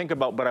have to think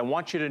about, but I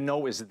want you to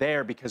know is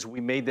there because we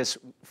made this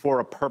for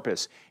a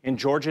purpose. And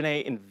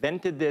Georgianne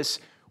invented this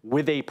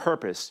with a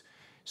purpose.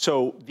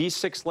 So these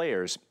 6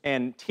 layers,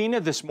 and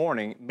Tina this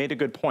morning made a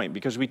good point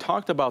because we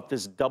talked about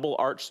this double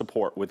arch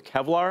support with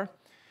Kevlar.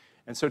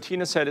 And so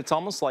Tina said, it's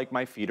almost like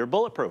my feet are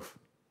bulletproof.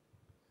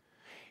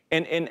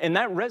 And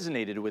that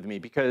resonated with me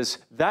because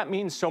that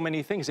means so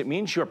many things. It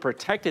means you're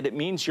protected. It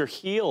means your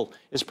heel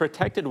is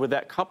protected with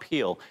that cup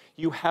heel.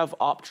 You have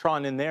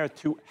Optron in there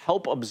to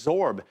help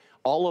absorb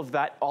all of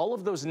that, all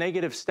of those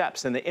negative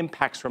steps and the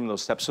impacts from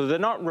those steps. So they're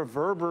not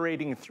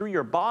reverberating through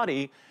your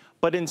body,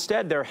 but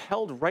instead they're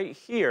held right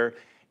here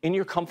in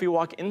your Comfy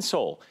Walk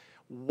insole.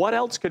 What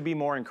else could be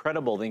more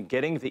incredible than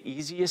getting the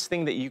easiest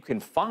thing that you can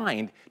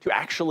find to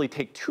actually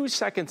take 2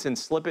 seconds and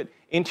slip it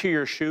into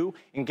your shoe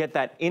and get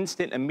that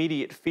instant,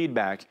 immediate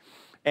feedback?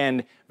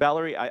 And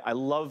Valerie, I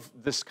love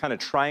this kind of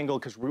triangle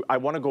because I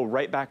want to go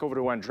right back over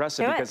to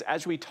Andressa because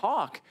as we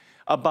talk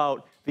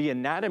about the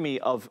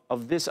anatomy of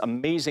this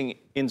amazing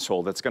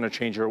insole that's going to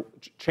change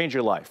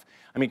your life.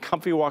 I mean,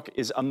 Comfy Walk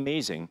is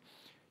amazing.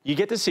 You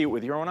get to see it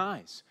with your own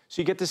eyes.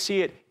 So you get to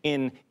see it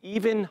in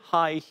even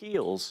high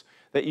heels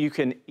that you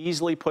can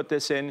easily put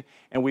this in.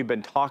 And we've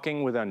been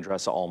talking with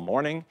Andressa all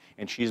morning,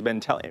 and she's been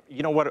telling,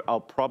 you know what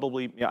I'll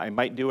probably, I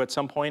might do at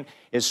some point,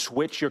 is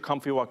switch your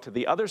Comfy Walk to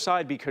the other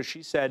side because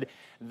she said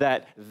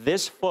that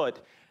this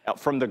foot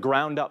from the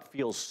ground up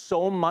feels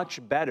so much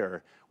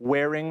better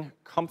wearing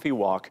Comfy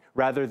Walk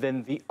rather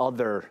than the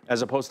other,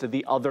 as opposed to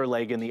the other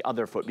leg and the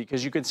other foot,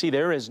 because you can see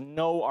there is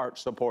no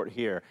arch support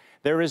here.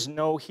 There is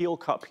no heel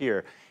cup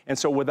here. And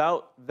so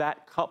without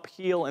that cup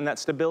heel and that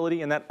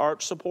stability and that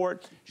arch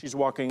support, she's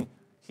walking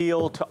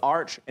heel to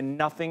arch and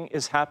nothing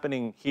is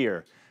happening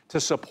here to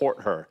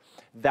support her.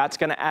 That's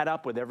gonna add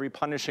up with every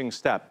punishing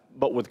step.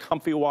 But with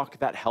Comfy Walk,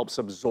 that helps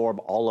absorb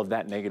all of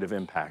that negative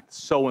impact.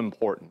 So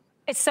important.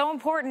 It's so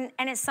important,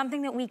 and it's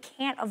something that we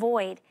can't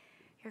avoid.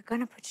 You're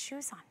gonna put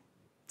shoes on.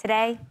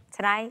 Today,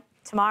 tonight,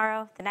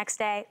 tomorrow, the next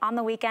day, on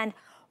the weekend,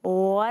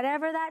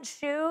 whatever that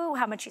shoe,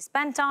 how much you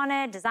spent on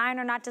it,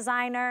 designer, not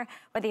designer,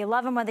 whether you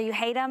love them, whether you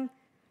hate them,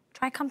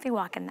 try Comfy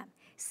Walk in them.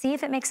 See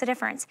if it makes a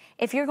difference.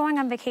 If you're going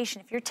on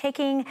vacation, if you're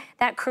taking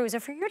that cruise,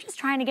 if you're just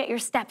trying to get your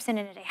steps in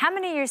a day, how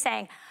many of you are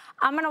saying,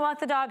 I'm gonna walk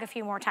the dog a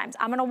few more times.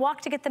 I'm gonna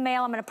walk to get the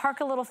mail. I'm gonna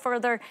park a little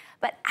further,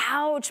 but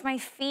ouch, my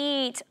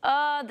feet.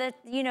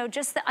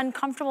 Just the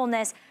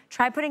uncomfortableness.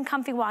 Try putting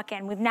Comfy Walk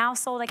in. We've now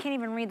sold, I can't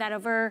even read that,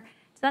 over,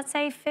 does that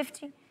say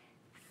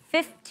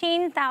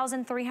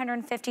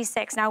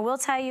 15,356. Now I will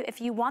tell you, if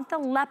you want the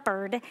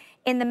leopard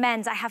in the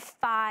men's, I have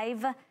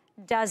 5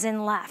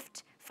 dozen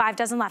left. 5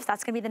 dozen left.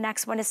 That's gonna be the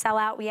next one to sell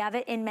out. We have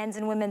it in men's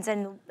and women's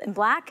in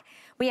black.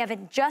 We have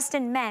it just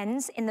in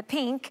men's in the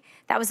pink.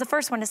 That was the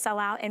first one to sell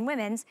out. In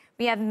women's,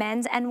 we have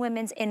men's and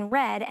women's in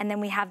red, and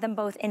then we have them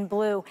both in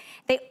blue.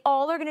 They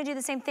all are gonna do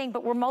the same thing,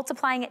 but we're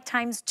multiplying it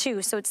times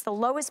 2. So it's the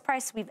lowest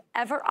price we've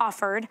ever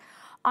offered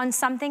on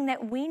something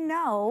that we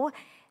know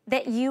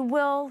that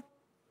you'll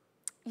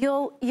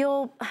feel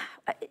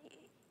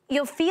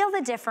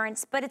the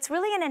difference, but it's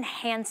really an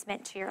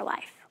enhancement to your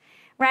life,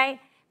 right?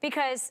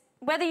 Because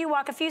whether you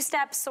walk a few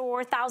steps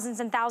or thousands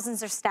and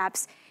thousands of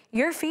steps,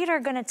 your feet are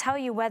gonna tell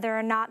you whether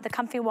or not the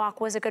Comfy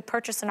Walk was a good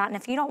purchase or not. And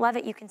if you don't love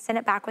it, you can send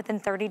it back within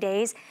 30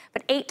 days,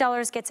 but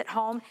 $8 gets it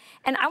home.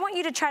 And I want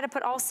you to try to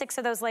put all 6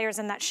 of those layers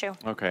in that shoe.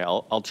 Okay,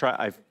 I'll try.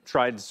 I've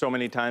tried so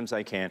many times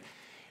I can.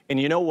 And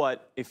you know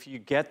what? If you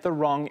get the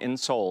wrong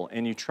insole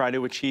and you try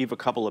to achieve a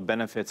couple of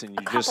benefits and you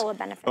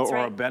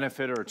or a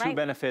benefit or 2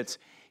 benefits,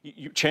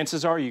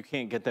 chances are you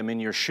can't get them in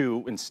your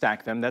shoe and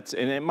stack them. And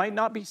it might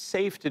not be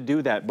safe to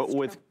do that, but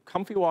with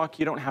Comfy Walk,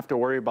 you don't have to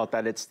worry about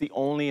that. It's the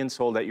only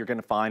insole that you're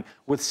gonna find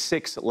with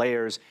 6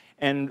 layers.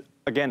 And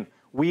again,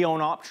 we own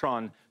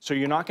Optron, so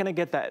you're not gonna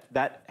get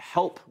that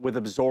help with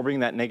absorbing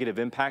that negative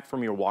impact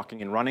from your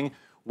walking and running.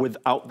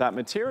 Without that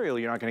material,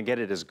 you're not gonna get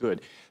it as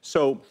good.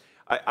 So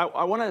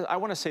I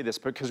wanna say this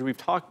because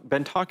we've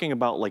been talking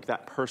about like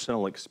that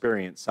personal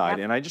experience side,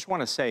 and I just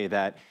wanna say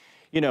that,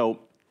 you know,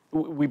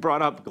 we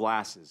brought up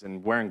glasses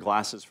and wearing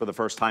glasses for the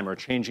first time or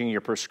changing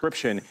your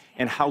prescription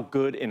and how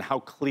good and how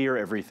clear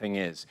everything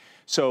is.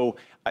 So,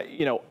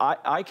 you know,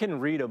 I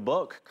can read a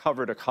book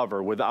cover to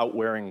cover without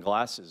wearing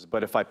glasses,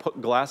 but if I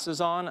put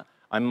glasses on,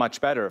 I'm much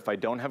better. If I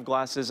don't have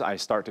glasses, I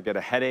start to get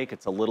a headache.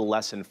 It's a little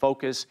less in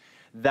focus.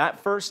 That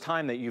first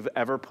time that you've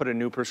ever put a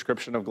new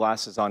prescription of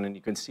glasses on and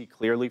you can see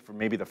clearly for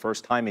maybe the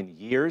first time in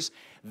years,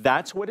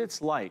 that's what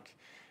it's like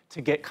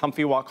to get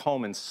Comfy Walk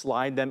home and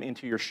slide them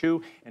into your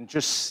shoe and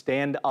just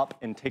stand up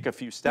and take a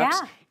few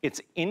steps.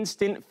 It's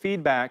instant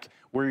feedback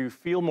where you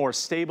feel more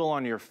stable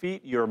on your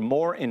feet, you're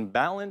more in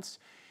balance,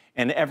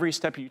 And every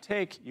step you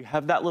take, you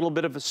have that little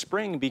bit of a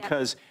spring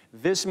because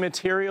this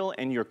material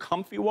and your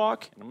comfy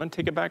walk, and I'm gonna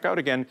take it back out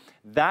again,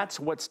 that's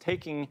what's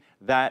taking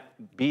that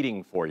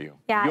beating for you.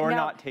 Yeah, You're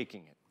not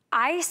taking it.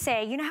 I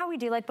say, you know how we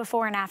do like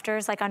before and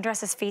afters, like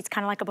Andres' feet's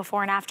kind of like a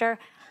before and after?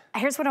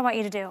 Here's what I want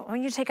you to do. I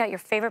want you to take out your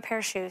favorite pair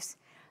of shoes,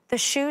 the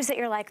shoes that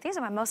you're like, these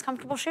are my most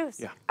comfortable shoes.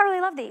 Yeah. I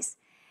really love these.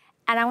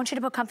 And I want you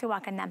to put Comfy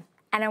Walk in them.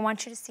 And I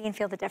want you to see and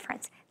feel the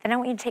difference. Then I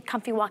want you to take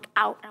Comfy Walk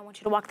out, and I want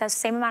you to walk those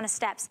same amount of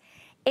steps.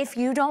 If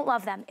you don't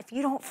love them, if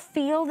you don't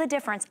feel the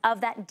difference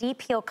of that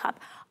deep heel cup,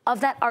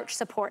 of that arch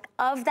support,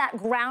 of that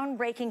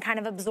groundbreaking kind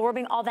of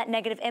absorbing all that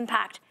negative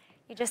impact,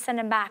 you just send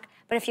them back.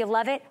 But if you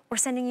love it, we're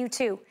sending you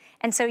 2.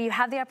 And so you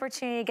have the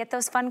opportunity to get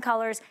those fun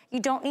colors. You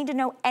don't need to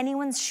know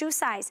anyone's shoe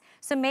size.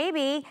 So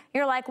maybe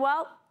you're like,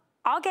 well,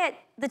 I'll get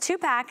the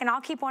 2-pack and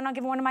I'll keep one, I'll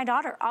give one to my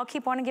daughter. I'll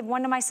keep one and give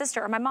one to my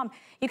sister or my mom.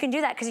 You can do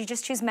that because you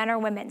just choose men or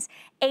women's.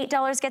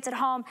 $8 gets it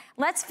home.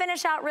 Let's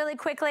finish out really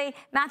quickly.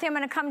 Matthew, I'm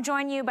gonna come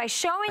join you by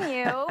showing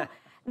you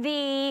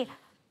the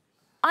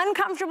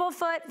uncomfortable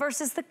foot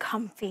versus the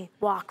Comfy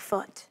Walk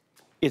foot.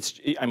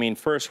 I mean,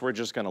 first we're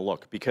just gonna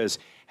look, because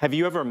have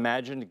you ever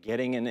imagined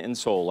getting an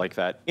insole like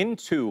that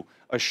into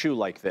a shoe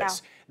like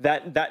this?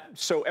 Yeah.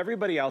 So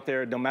everybody out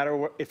there, no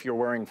matter if you're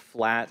wearing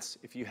flats,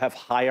 if you have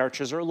high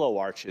arches or low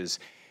arches,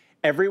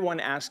 everyone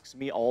asks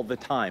me all the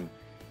time,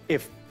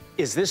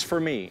 is this for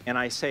me? And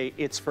I say,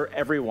 it's for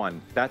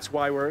everyone. That's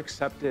why we're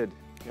accepted.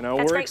 You know,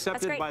 we're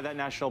accepted by that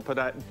National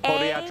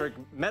Podiatric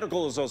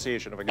Medical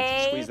Association, if I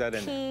can squeeze that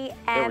in.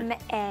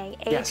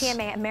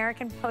 APMA,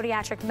 American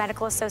Podiatric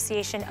Medical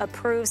Association,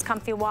 approves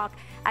Comfy Walk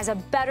as a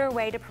better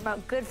way to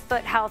promote good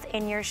foot health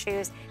in your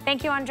shoes.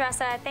 Thank you,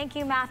 Andressa. Thank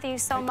you, Matthew,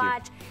 so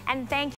much. And thank you.